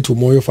bese ethi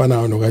umoya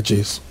ofanayo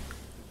nokaJesu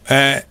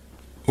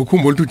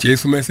ukhumbula ukuthi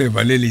uJesu mase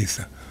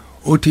evalelisa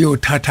uthi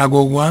yothatha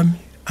kokwami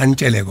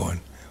antshele kona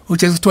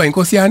uJesu kuthiwa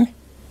inkosi yani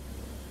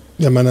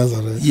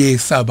yamaNazaretha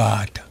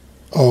yesabatha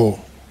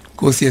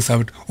Nkosi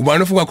yesabatha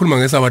ubani ufika ukukhuluma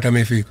ngesabatha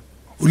mefika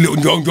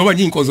njoba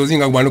nje inkonzo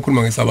zingakubani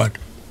ukukhuluma ngesabatha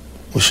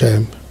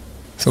uShembe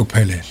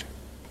sokuphelele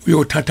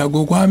uyothatha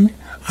kokwami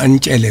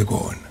antshele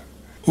kona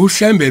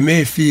uShembe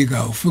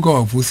mefika ufika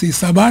wavusa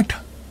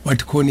isabatha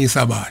wathi khona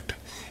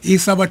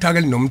isabatha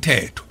ke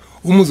linomthetho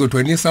uma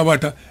uzothwena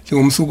isabatha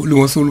ngosuku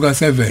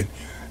ka7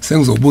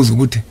 sengizobuza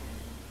ukuthi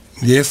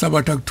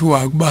ngesabatha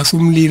kuthiwa kubasa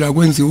umlilo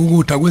akwenziwa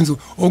ukuthi akwenziwa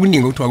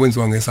okuningi ukuthiwa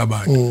kwenziwa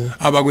ngesabatha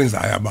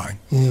abakwenzayo abanye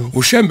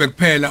uShembe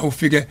kuphela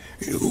ufike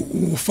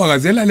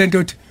ufakazela lento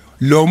yokuthi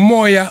lo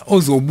moya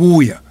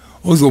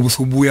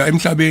ozobusubuya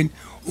emhlabeni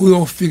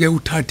uyofike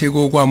uthathe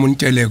kokwami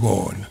untshele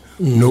kona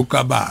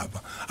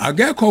nokababa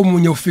akekho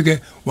umunye ufike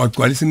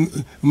wagcwalisa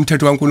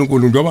umthetho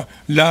kaNkuluNkulu njoba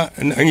la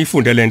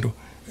ngifunde lento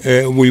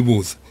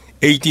ubuyibuza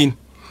 18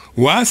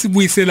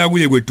 wasibuyisela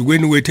kuye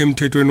kwedukweni wethu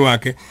emthethweni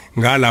wakhe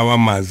ngalawa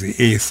mazwi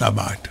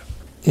esabatha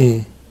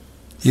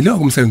yilo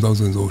kumsebenzi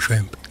awuzenza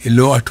uShembe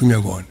yilo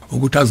athunywe kona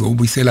ukuthi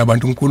azobuyisela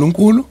abantu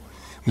uNkulunkulu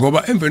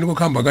ngoba emveni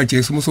kokuhamba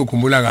kaJesu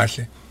musokhumbula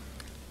kahle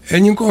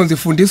enye inkonzo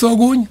ifundisa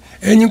okunye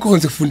enye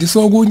inkonzo ifundisa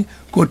okunye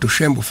kodwa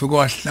uShembe ufike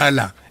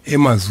wahlala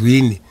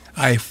emazwini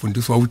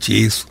ayifundiswa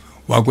uJesu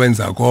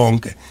wakwenza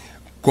konke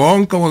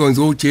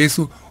wakwenza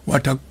uJesu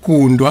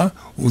wathakundwa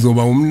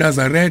uzoba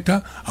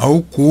umNazaretha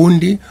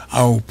awugundi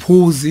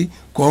awuphuzi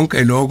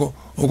konke lokho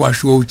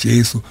okwashiwo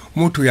uJesu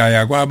umuntu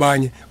uyaya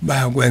kwabanye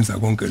bayakwenza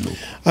konke lokho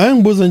hayi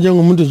ngibuza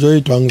njengomuntu nje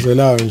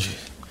oyidwangizelayo nje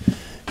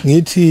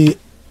ngithi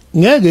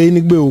ngeke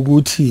yini kube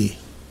ukuthi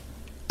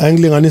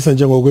angilinganisa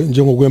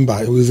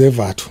njengokwembayo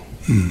uzevathu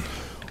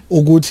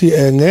ukuthi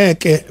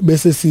ngeke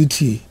bese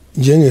sithi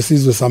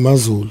njengesizwe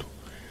samaZulu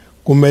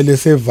kumele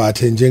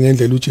sevathe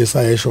njengendlela uJesu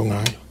ayesho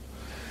ngayo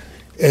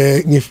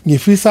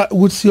ngifisa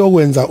ukuthi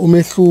siyokwenza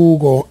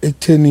umehluko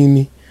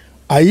ekuthenini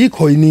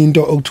ayikho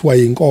into okuthiwa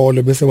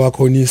inkolo bese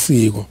wakhona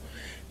isiko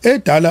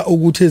edala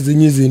ukuthi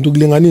ezinye izinto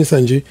ukulinganisa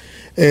nje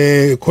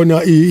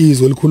khona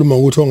izwe likhuluma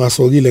ukuthi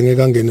ongasokile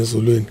ngeke angene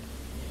ezulwini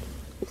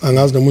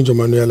angazi noma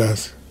unjomani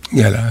uyalazi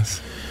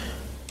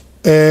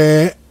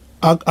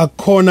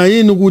akukhona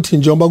yini ukuthi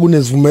njengoba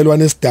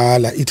kunezivumelwano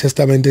esidala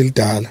iTestament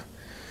elidala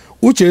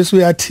uJesu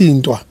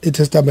uyathintwa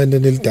eTestament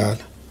elidala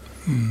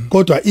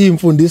kodwa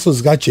imfundiso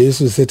zika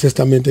Jesu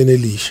zeTestament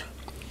elisha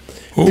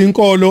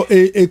inkolo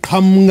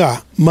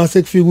eqhamuka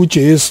mase kufika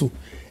uJesu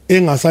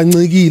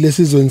engasancikile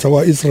esizweni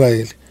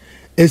sakwaIsrael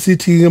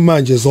esithi ke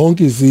manje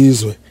zonke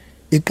izizwe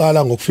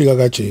iqala ngokufika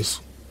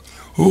kaJesu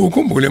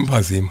ukhumbule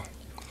emphazima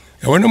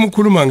yabona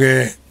umkhuluma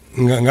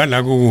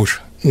ngala kokusha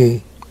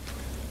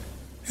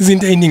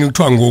izinto eziningi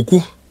kuthiwa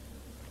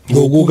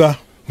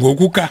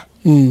ngokuka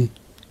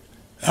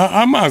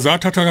amazwi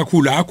athathwa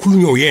kakhulu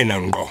akhulunywa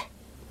uyena ngqo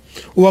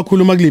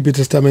uwakhuluma kuliphi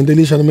iTestament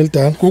elisha noma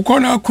elidala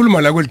kukhona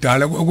akhuluma la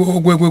kwelidala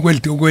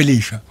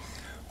kwelisha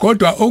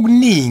kodwa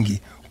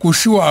okuningi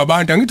kushiwa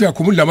abantu angithi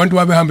uyakhumbula abantu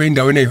babehamba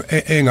endaweni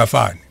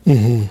engafani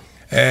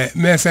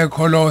mase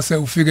Kolose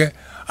ufike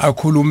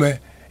akhulume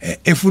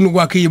efuna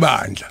ukwakha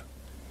ibandla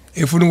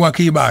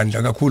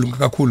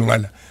kakhulu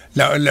ngala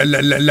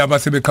laba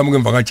sebeqhamuka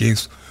emva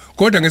kaJesu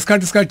kodwa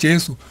ngesikhathi sika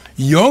Jesu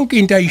yonke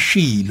into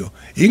ayishilo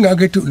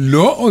ingakho ethi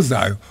lo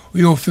ozayo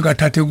uyofika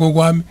athathe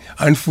kokwami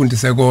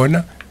anifundise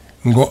kona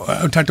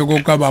uthathe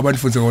kokababa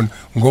anifundise kona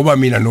ngoba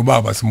mina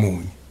nobaba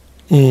simunye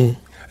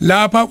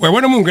lapha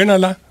wabona ungena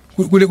la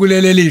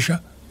kulelelisha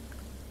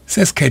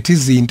sesikhetha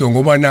izinto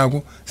ngoba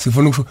naku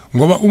sifuna ukusho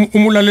ngoba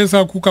umulaleli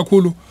sakho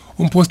kakhulu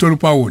umpostoli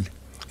uPaul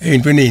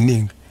ezintweni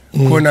eziningi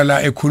khona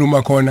la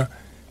ekhuluma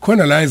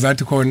khona la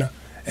ezathi khona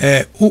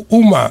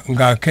uma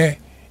ngakhe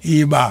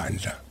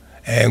ibandla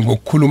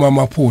ngokukhuluma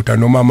amaphutha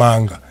noma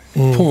amanga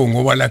pho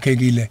ngoba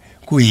lakhekile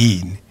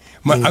kuyini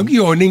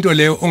akuyona into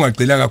leyo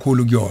ongagcila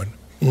kakhulu kuyona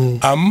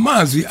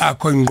amazwi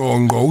akho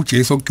ingqongqo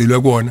uJesu ogcilwe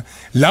kuona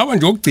lawa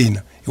nje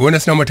okugcina iwona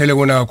sinamathele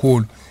kona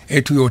kakhulu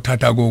ethi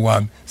uyothatha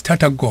kokwami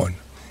sithatha kukona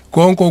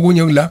konke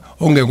okunye kula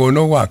ongekona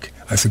okwakhe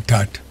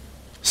asikuthatha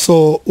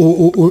so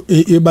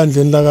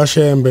ibandleni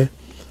lakaShembe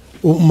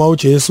uma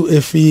uJesu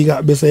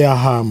efika bese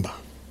yahamba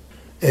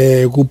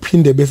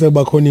kuphinde bese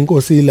bakhona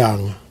inkosi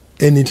ilanga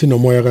enithi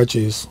nomoya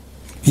kaJesu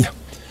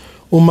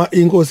uma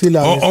inkosi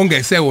ilanga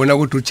ongesewona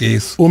ukuthi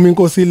uJesu uma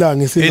inkosi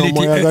ilanga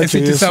isinomoya kaJesu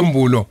esithi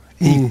sambulo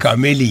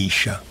igama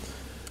elisha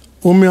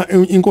uma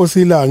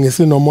inkosi ilanga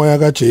isinomoya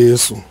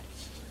kaJesu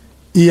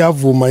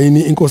iyavuma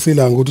yini inkosi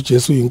ilanga ukuthi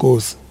uJesu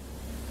uyinkosi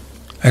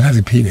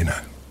akaziphile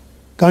nayo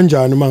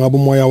kanjani uma ngabe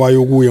umoya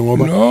wayo kuye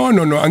ngoba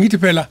no angithi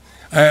phela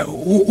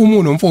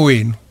umuno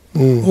mfowenu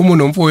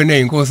umuno mfowenu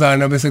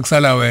eyinkosana bese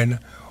kusala wena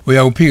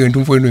uyawuphika into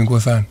umfowenu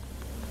uyinkosana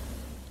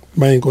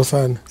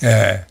mayinkosana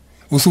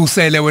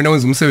ususele wena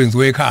wenza umsebenzi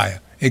wekhaya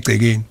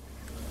egcekeni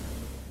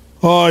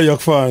hayi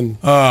yakufani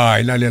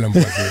hayi lalela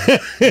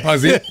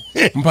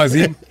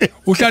mphazini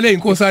uhlale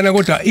inkosana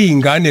kodwa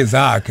izingane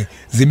zakhe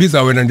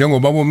zibiza wena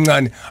njengoba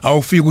omncane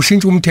awufika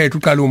ushintsha umthetho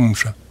uqala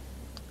umusha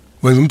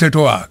wenza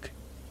umthetho wakhe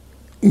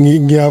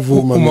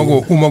ngiyavuma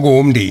uma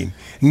kuwumndeni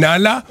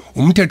nala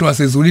umthetho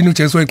wasezulwini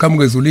uJesu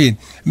wayeqhamuka ezulwini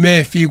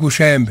mefika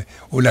uShembe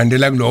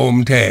ulandela kulowo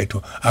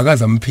umthetho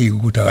akaza amphika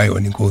ukuthi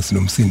akayona inkosi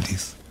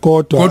nomsindisi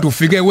kodwa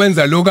ufike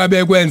wenza lokho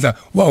abekwenza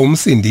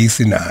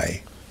wawumsindisi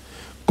naye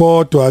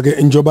kodwa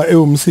ke njoba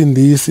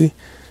ewumsindisi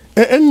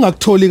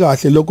engingakutholi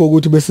kahle lokho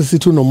ukuthi bese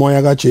sithi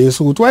unomoya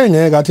kaJesu ukuthi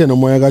wayengeke athe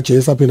nomoya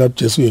kaJesu aphinda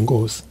uJesu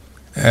uyinkosi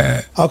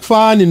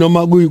akufani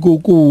noma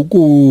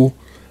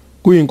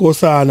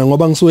kuyinkosana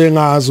ngoba ngisuke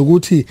ngazi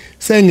ukuthi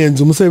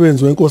sengenza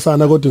umsebenzi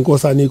wenkosana kodwa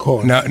inkosana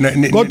ikhona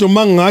kodwa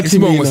mangathi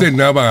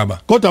mina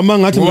kodwa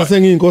mangathi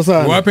ngase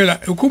ngiyinkosana ngoba phela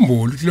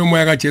ukhumbula ukuthi lo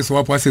moya kaJesu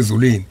wapha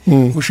wasezulwini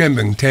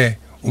uShembe ngithe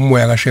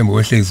umoya kaShembe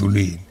wehle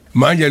ezulwini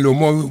manje lo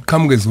moya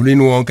uqhamuka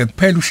ezulwini wonke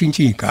kuphela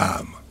ushintsha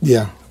igama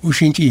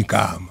ushintsha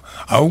igama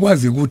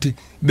awukwazi ukuthi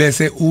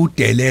bese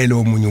udelele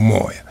omunye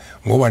umoya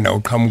ngoba nawo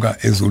uqhamuka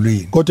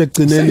ezulwini kodwa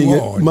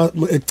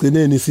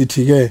ekugcineni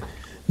sithi ke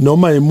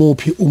noma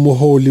imuphi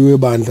umuholi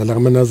webandla la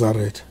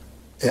kaNazaretha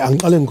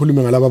angiqale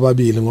ngikhulume ngalabo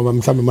ababili ngoba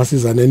mhlambe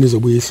masizaneni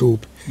izobuya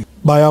ihluphe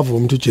bayavuma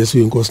ukuthi uJesu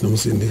uyinkosi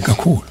nomsindisi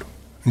kakhulu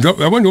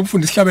yabona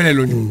umfundi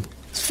isihlabelelo nje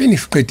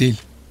sifinish uqedile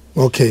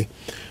okay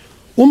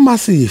uma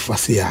sifa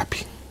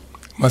siyapi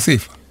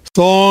masifa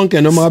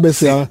sonke noma ngabe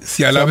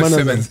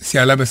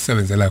siyalaba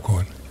sisebenzela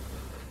khona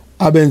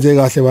abenze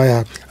kahle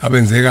bayapi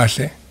abenze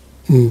kahle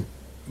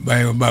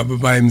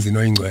baye emzini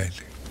oyingcwele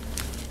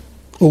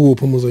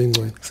ukuphi umuzo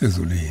oyingcwele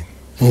sezulwini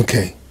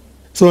okay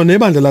so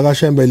nebandla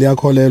lakaShembe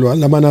liyakholelwa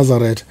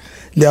lamaNazaretha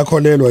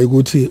liyakholelwa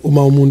ukuthi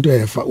uma umuntu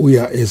efa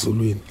uya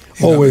ezulwini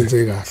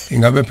owenze kahle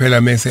ingabe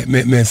phela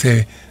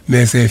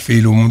mese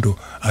feel umuntu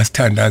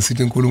asithandaza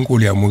sithi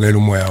uNkulunkulu yamukela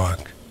umoya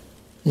wakhe.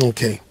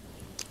 Okay,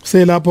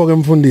 selapho ke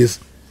Mfundisi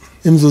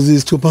imzuzu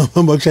isithupha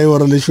hamba kushaya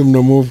ihora leshumi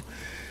nomuva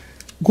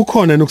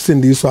kukhona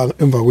nokusindiswa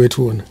emva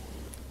kwethuna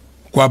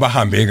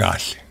kwabahambe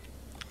kahle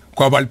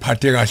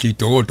kwabaliphathe kahle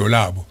idokodo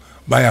labo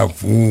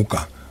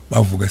bayavuka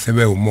bavuke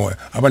sebe umoya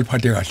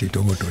abaliphathe kahle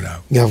idokodo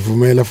labo.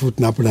 Ngiyavumela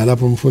futhi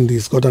nalapho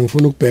Mfundisi kodwa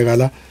ngifuna ukubheka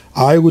la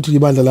hayi ukuthi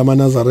ibandla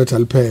lamaNazaretha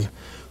liphela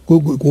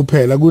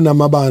kuphela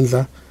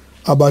kunamabandla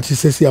abathi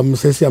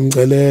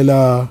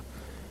sesiyamcelela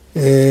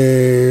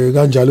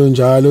kanjalo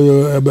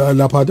njalo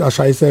lapha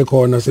ashayise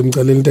khona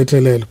simcelela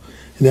intethelelo.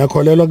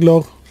 Niyakholelwa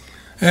kuloko?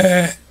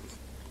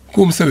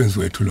 Kumsebenzi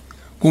wethu lo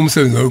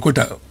kumsebenzi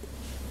kodwa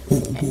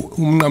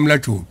umnqamla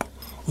juqu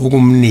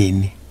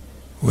ukumnini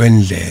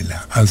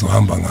wendlela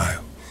azohamba ngayo.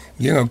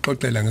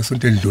 Ngingakuxoxela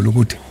ngesonto elidlula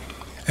ukuthi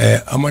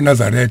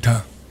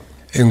amaNazaretha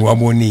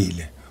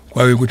engiwabonile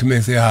kwaye ukuthi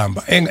mase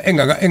ehamba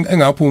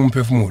engaphuma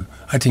umphefumulo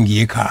athi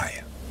ngiye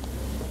ekhaya.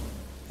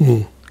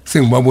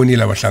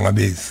 Sengibabonile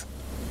abahlangabezi.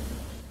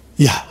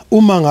 Ya,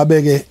 uma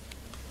ngabe ke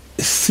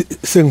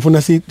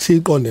sengifuna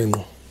siqonde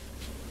ngqo.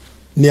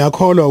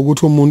 Niyakholwa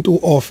ukuthi umuntu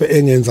ofe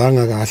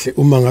engenzanga kahle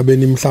uma ngabe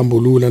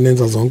nimhlambulula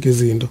nenza zonke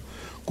izinto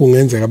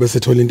kungenzeka bese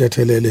thola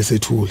intethelele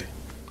esethule.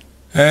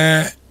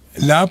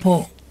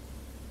 Lapho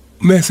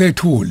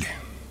mesethule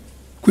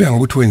kuya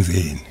ngokuthi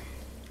wenzeni.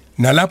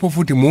 Nalapho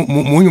futhi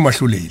munye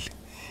umahluleli.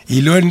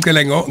 Yilo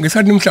enicela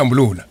ngesathi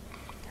nimhlambulula.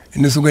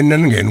 Nisuke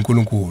ninangena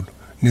uNkulunkulu.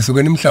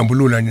 Nisuke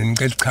nimhlambulula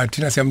nicela cha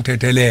thina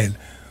siyamthethelela.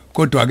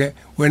 Kodwa ke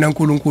wena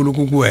uNkulunkulu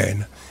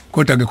kukuwena.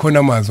 Kodwa ke khona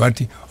amazwi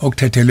athi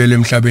okuthethelele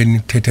emhlabeni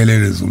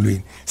kuthethelele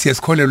ezulwini.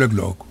 Siyasikholelwe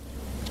kuloko.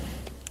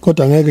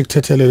 Kodwa ngeke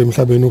kuthethelele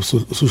emhlabeni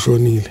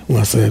usushonile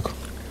ungasekho.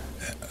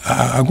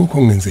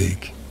 Akukho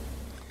ngenzeki.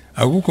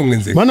 Akukho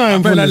ngenzeki.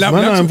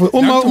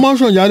 Uma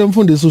usho njalo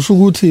Mfundisi usho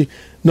ukuthi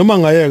noma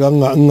ngayeka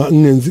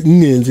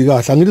ngingenzi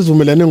kahle angithi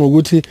sivumelane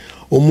ngokuthi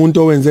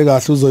umuntu owenze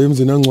kahle uzoya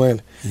emzini ongcwele.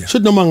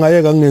 Shothi noma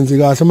ngayeka ngingenzi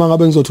kahle uma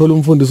ngabe ngizothola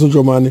umfundisi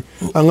uNjomani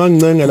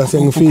angangincengela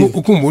sengifile.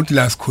 Ukhumbula ukuthi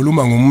la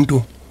sikhuluma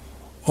ngomuntu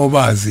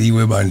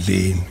obaziwe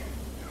bandleni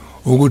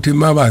ukuthi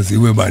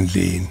mabaziwe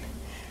bandleni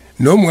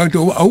noma ngathi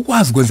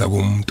awukwazi kwenza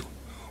komuntu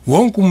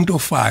wonke umuntu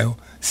ofayo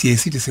siye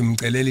sithi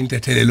simcelela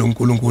intethelelo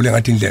uNkulunkulu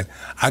engathi indlela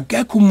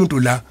akekho umuntu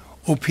la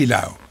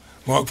ophilayo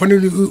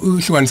kufanele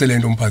uhlukanise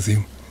lento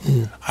umphazimo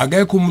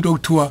akekho umuntu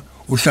okuthiwa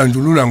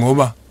uhlanjulula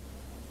ngoba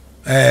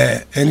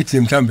engithi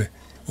mhlambe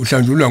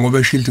uhlanjulula ngoba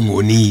eshilthi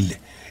ngonile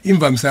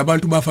imvamisa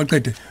abantu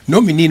bafaqede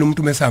noma inini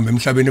umuntu mesihamba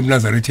emhlabeni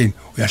ebuNazaretheni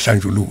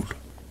uyahlanjululwa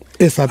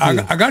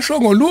esaphila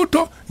akasho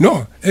ngolutho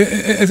no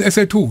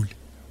esethuli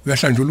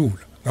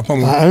uyahlanjulula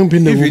ngaphambi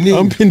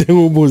angiphinde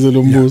ngibuze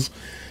lo mbuzo.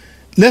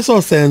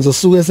 Leso senzo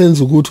suke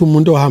senza ukuthi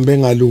umuntu ohambe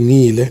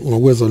ngalungile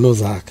ngokwezono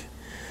zakhe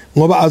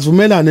ngoba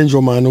azumelane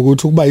Njomani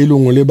ukuthi kuba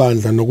ilungu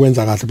lebandla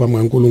nokwenza kahle phambi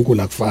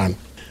kaNkulunkulu akufani.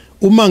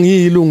 Uma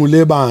ngiyilungu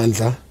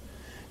lebandla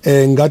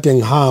ngade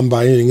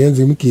ngihamba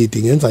ngenza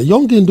imigidi ngenza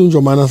yonke into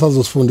uNjomani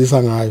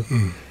asazosifundisa ngayo.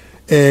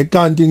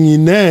 Kanti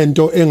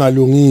nginento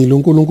engalungile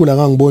uNkulunkulu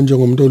angangiboni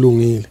njengomuntu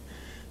olungile.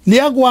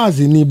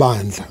 Liyakwazi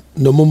nibandla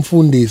noma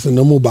umfundisi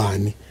noma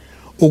ubani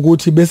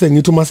ukuthi bese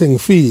ngithi uma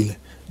sengifile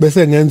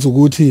bese ngenza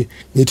ukuthi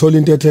ngithola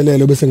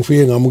intethelelo bese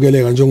ngifike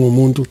ngamukeleka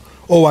njengomuntu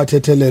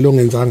owathethelelo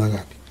ongenzanga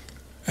kabi.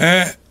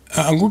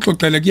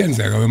 Angikuxoxele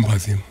kuyenzeka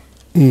wemphazimo.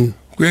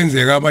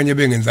 Kuyenzeka abanye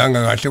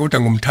bengenzanga kahle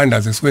kodwa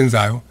ngomthandazo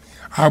esiwenzayo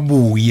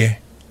abuye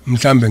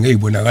mhlambe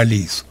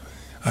ngezibonakaliso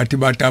athi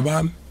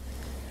batabami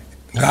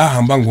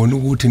ngahamba ngona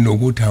ukuthi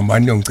nokuthi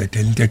hambani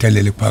ngicethela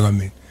intethelele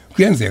kuphakameni.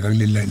 Kuyenzeka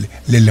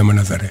kuleli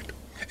maNazaretha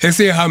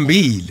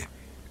esehambile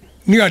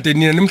nikade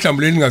nina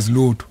nimhlambuleli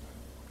ngazilutho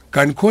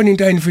kanti khona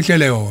into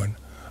ayinifihlele yona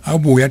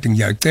abuye athi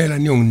ngiyacela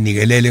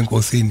niyonginikelele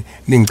enkosini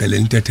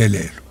ningicelela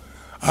intethelelo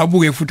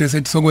abuye futhi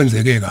esethi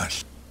sokwenzeke kahle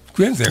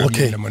kuyenzeka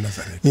kuleli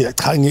maNazaretha.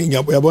 Cha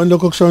ngiyabona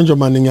lokho kusho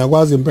Njomani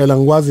ngiyakwazi impela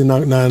ngikwazi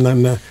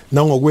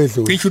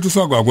nangokwedlula. Cishe uthi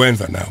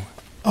usakwenza nawe.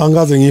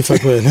 Angaze ngifa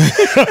phela.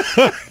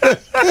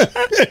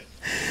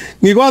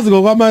 Ngikwazi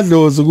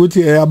ngokwamadlozi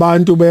ukuthi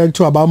abantu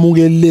bayakuthiwa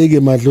bamukeleke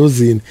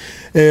emadlozini.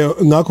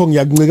 Ngakho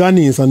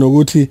ngiyakuncikanisa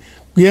nokuthi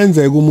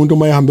kuyenzeka umuntu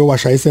uma ehambe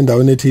washayisa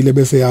endaweni ethile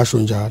bese yasho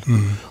njalo.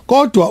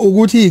 Kodwa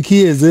ukuthi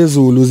ikhiye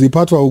zezulu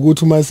ziphathwa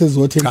ukuthi uma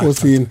sezothi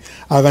enkosini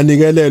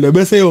akanikelelwe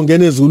bese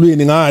yongena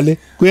ezulwini ngale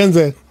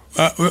kuyenzeka.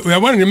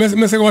 Uyabona nje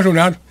mase kwasho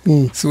njalo.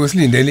 Siwe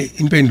silindele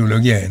impendulo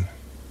kuyena.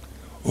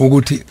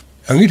 Ukuthi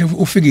angithi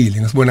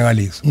ufikile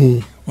ngesibonakaliso.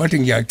 Wathi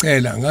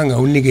ngiyacela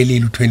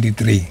ngangawunikelile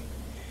u23.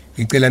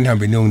 Ngicela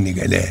nihambe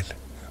niyonginikelele.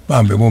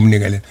 Bahambe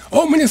bomnikelela.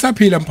 Omunye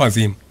saphila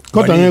mphazimo.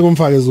 Kodwa ngeke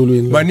umfake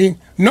ezulwini. Bani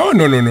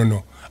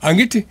no.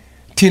 Angithi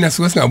thina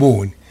sike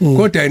singaboni.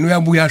 Kodwa yena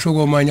uyabuya asho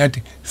komanye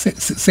athi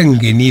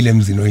sengingenile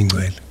emzini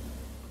oyingcwele.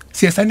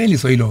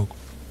 Siyasaneliswa yiloko.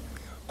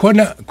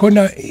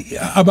 Khona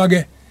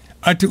abake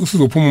athi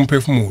usizophuma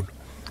umphefumulo.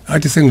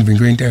 Athi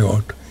sengivinjwe into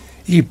eyodwa.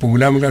 Ibhuku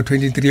lami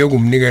la23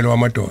 yokumnikelo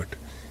wamadoda.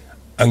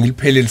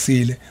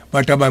 Angiliphelelesile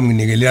bathi abami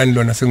nginikelelani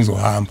lona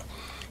sengizohamba.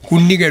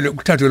 kunikelwe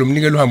kuthathwe lo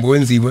mnikelo uhambo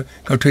wenziwe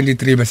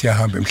ka23 bese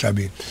yahamba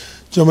emhlabeni.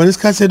 Njengoba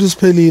isikhathi sethu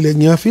siphelile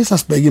ngiyafisa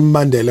sibheke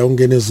imbandela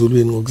ungena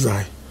ezulwini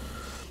ngokuzayo.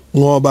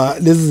 Ngoba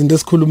lezi zinto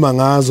esikhuluma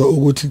ngazo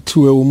ukuthi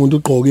kuthiwe umuntu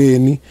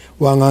uqhokeni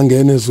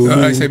wangangena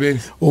ezulwini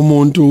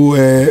umuntu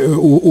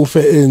ufe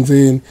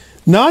enzeni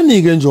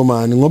nani ke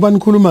njomani ngoba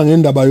nikhuluma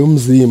ngendaba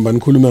yomzimba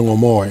nikhulume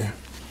ngomoya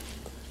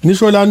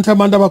nisho la nithi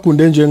abantu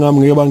abagunde njengami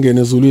ngeke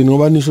bangene ezulwini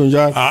ngoba nisho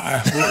njalo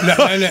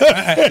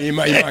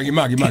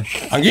imaki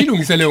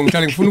angiyilungise leyo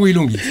ngihlale ngifuna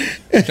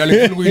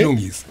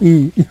ukuyilungisa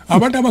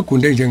abantu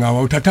abagunde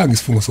njengawa uthathanga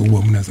isifungo sokuba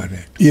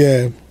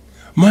umNazaretha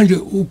manje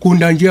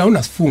ugunda nje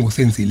awunasifungo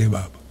senzile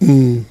baba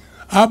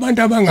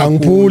abantu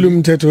angiphuli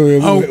umthetho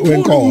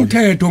wenkolo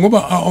umthetho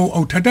ngoba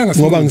awuthathanga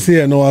ngoba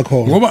ngisiyena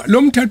owakho ngoba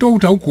lo mthetho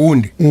uthi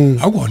awugundi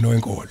akukona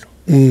wenkolo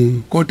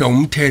kodwa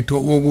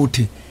umthetho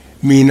wokuthi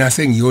mina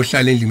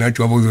sengiyohlala endlini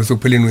kaJehova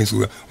uzosokupheleni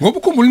wensuku ngoba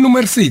ukhumbula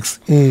number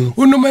 6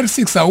 unumber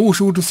 6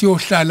 awusho ukuthi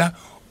usiyohlala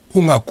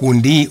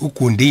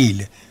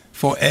ugundile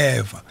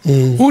forever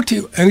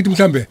uthi ngithi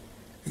mhlambe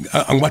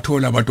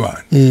angibathola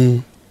abantwana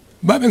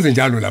babenze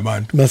njalo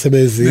labantu bese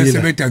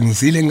bethi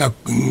angizile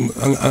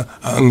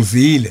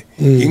angizile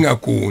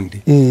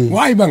ingagundi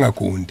why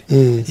bangagundi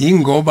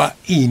ingoba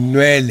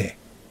inwele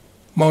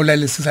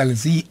mawulalisisa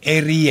lezi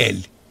aerial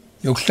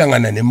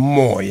yokuhlangana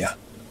nemoya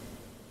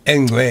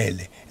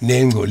engcwele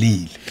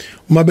nengcolile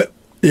mabe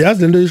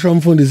yazi lento isho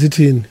umfundisi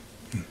ithini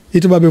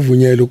ithi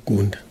babevunyela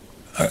ukugunda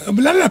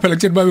bulala phela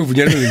kuthi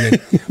babevunyela nje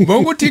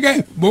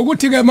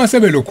bokuthi ke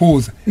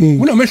masebelokhuza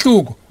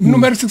kunomehluko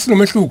number 6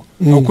 nomehluko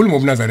awukhuluma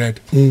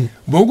ngoMnazaretha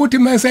bokuthi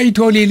mase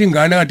ayitholile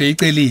ingane kade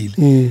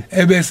icelile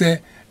ebese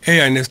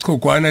eya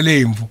nesichogwana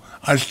lemvu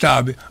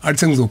alihlabe athi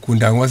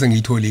sengizogunda ngoba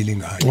sengiyitholile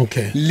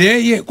ingane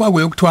leye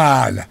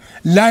kwakuyokuthwala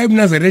la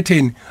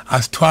eMnazaretheni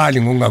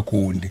asithwali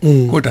ngokungagundi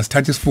kodwa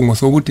sithatha isifungo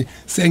sokuthi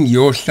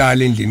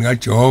sengiyohlala endlini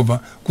kaJehova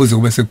kuze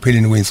kube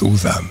sekupheleni kwensuku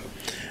zami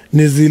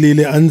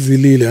nezilile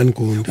anizilile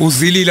anigundi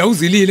uzilile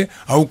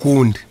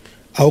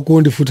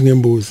awugundi futhi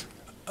ngembuzi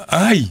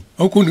hayi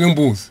awugundi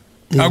ngembuzi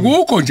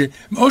akukho nje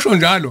osho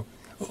njalo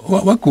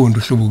wagunda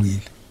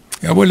uhlubukile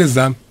yabo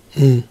lezami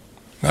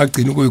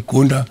ngagcina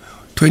ukuyigunda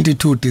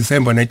 22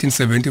 December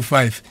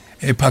 1975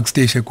 ePark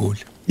Station eGoli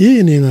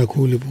yini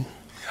ngakhulu bo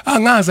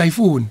angazi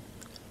ayifuni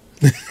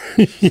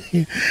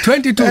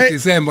 22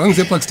 December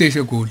ngisePark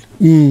Station eGoli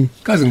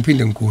kaze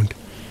ngiphinde ngigunda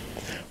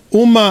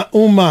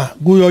uma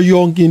kuyo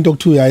yonke into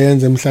okuthiwa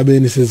uyayenza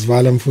emhlabeni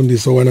sesivala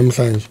Mfundisi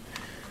okwanamhlanje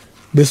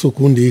bese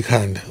ugunda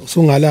ikhanda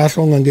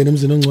usungalahlwa ungangena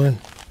emzini ongcwele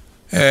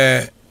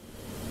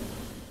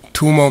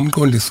thuma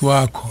umqondisi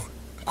wakho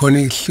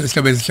khona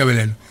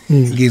isihlabelelo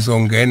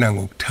ngizongena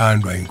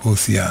ngokuthandwa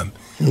inkosi yami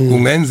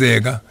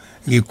kungenzeka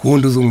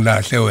ngigunda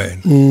uzungilahle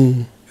wena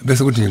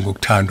bese kuthi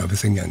ngokuthandwa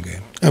bese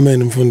ngiyangena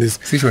amen Mfundisi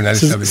sisho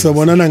nalesihlabelelo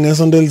sobonana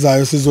ngesonto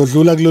elizayo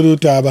sizodlula kulolu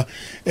daba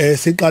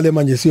siqale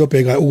manje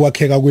siyobheka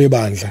ukwakheka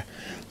kwebandla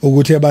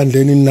ukuthi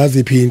ebandleni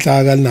ninaziphi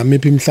inhlaka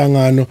linamiphi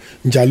imhlangano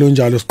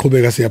njalo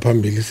siqhubeka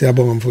siyaphambili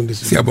siyabonga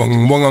Mfundisi siyabonga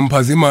ngibonga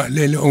Mphazima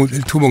lelo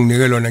lithubo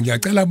nginike lona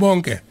ngiyacela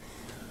bonke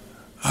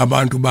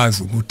abantu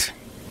bazi ukuthi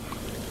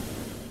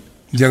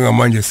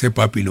njengamanje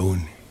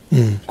seBhabhiloni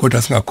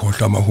kodwa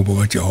singakhohlwa amahubo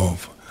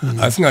kaJehova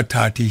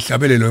asingathathi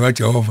ihlabelelo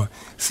kaJehova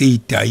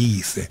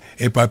siyidayise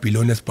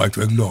eBhabhiloni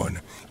esibhajwe kulona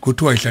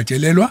kuthiwa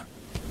ihlatshelelwa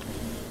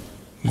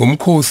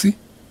ngomkhosi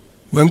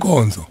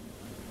wenkonzo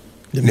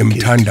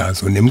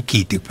nemthandazo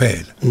nemgidi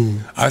kuphela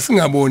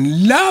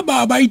asingaboni laba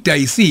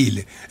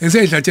abayidayisile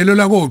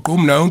eseyihlatshelelwa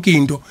koqomu na yonke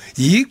into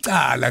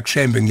yicala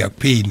kuShembe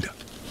ngiyakuphinda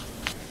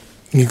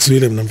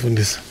ngikuzwile mina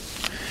Mfundisi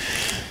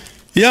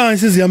ya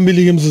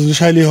siziyambili ke mzuzu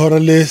shayile ihora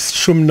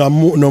leshumi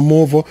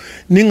nomuvo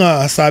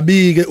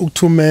ningasabike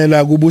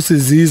ukuthumela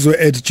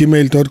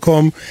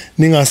kubusizizwe@gmail.com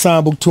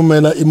ningasaba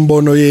ukuthumela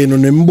imbono yenu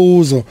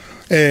nemibuzo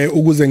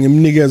ukuze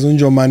ngimnikeze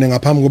uNjomane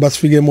ngaphambi kokuba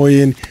sifike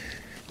emoyeni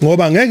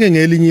ngoba ngeke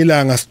ngelinye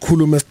ilanga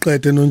sikhulume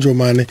siqede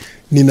noNjomane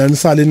nina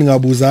nisale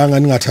ningabuzanga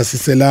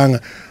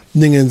ningathasiselanga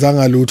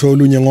ningenzanga lutho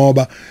olunye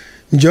ngoba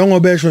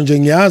njengoba esho nje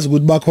ngiyazi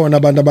ukuthi bakhona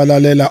abantu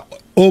abalalela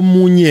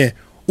omunye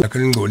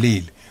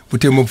ngcolile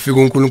futhi mufika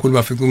uNkulunkulu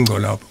bafika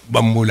ungcola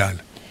bambulala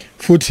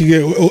futhi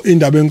ke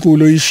indaba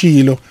enkulu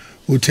ishilo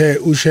uthe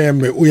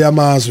uShembe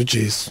uyamaza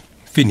uJesu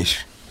finish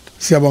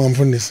siyabonga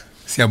Mfundisi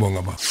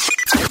siyabonga baba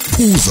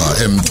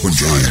Phuza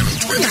emthonjeni.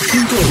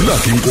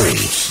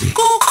 Inkosi.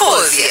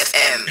 kuKhosi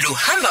FM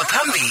luhamba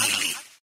phambili.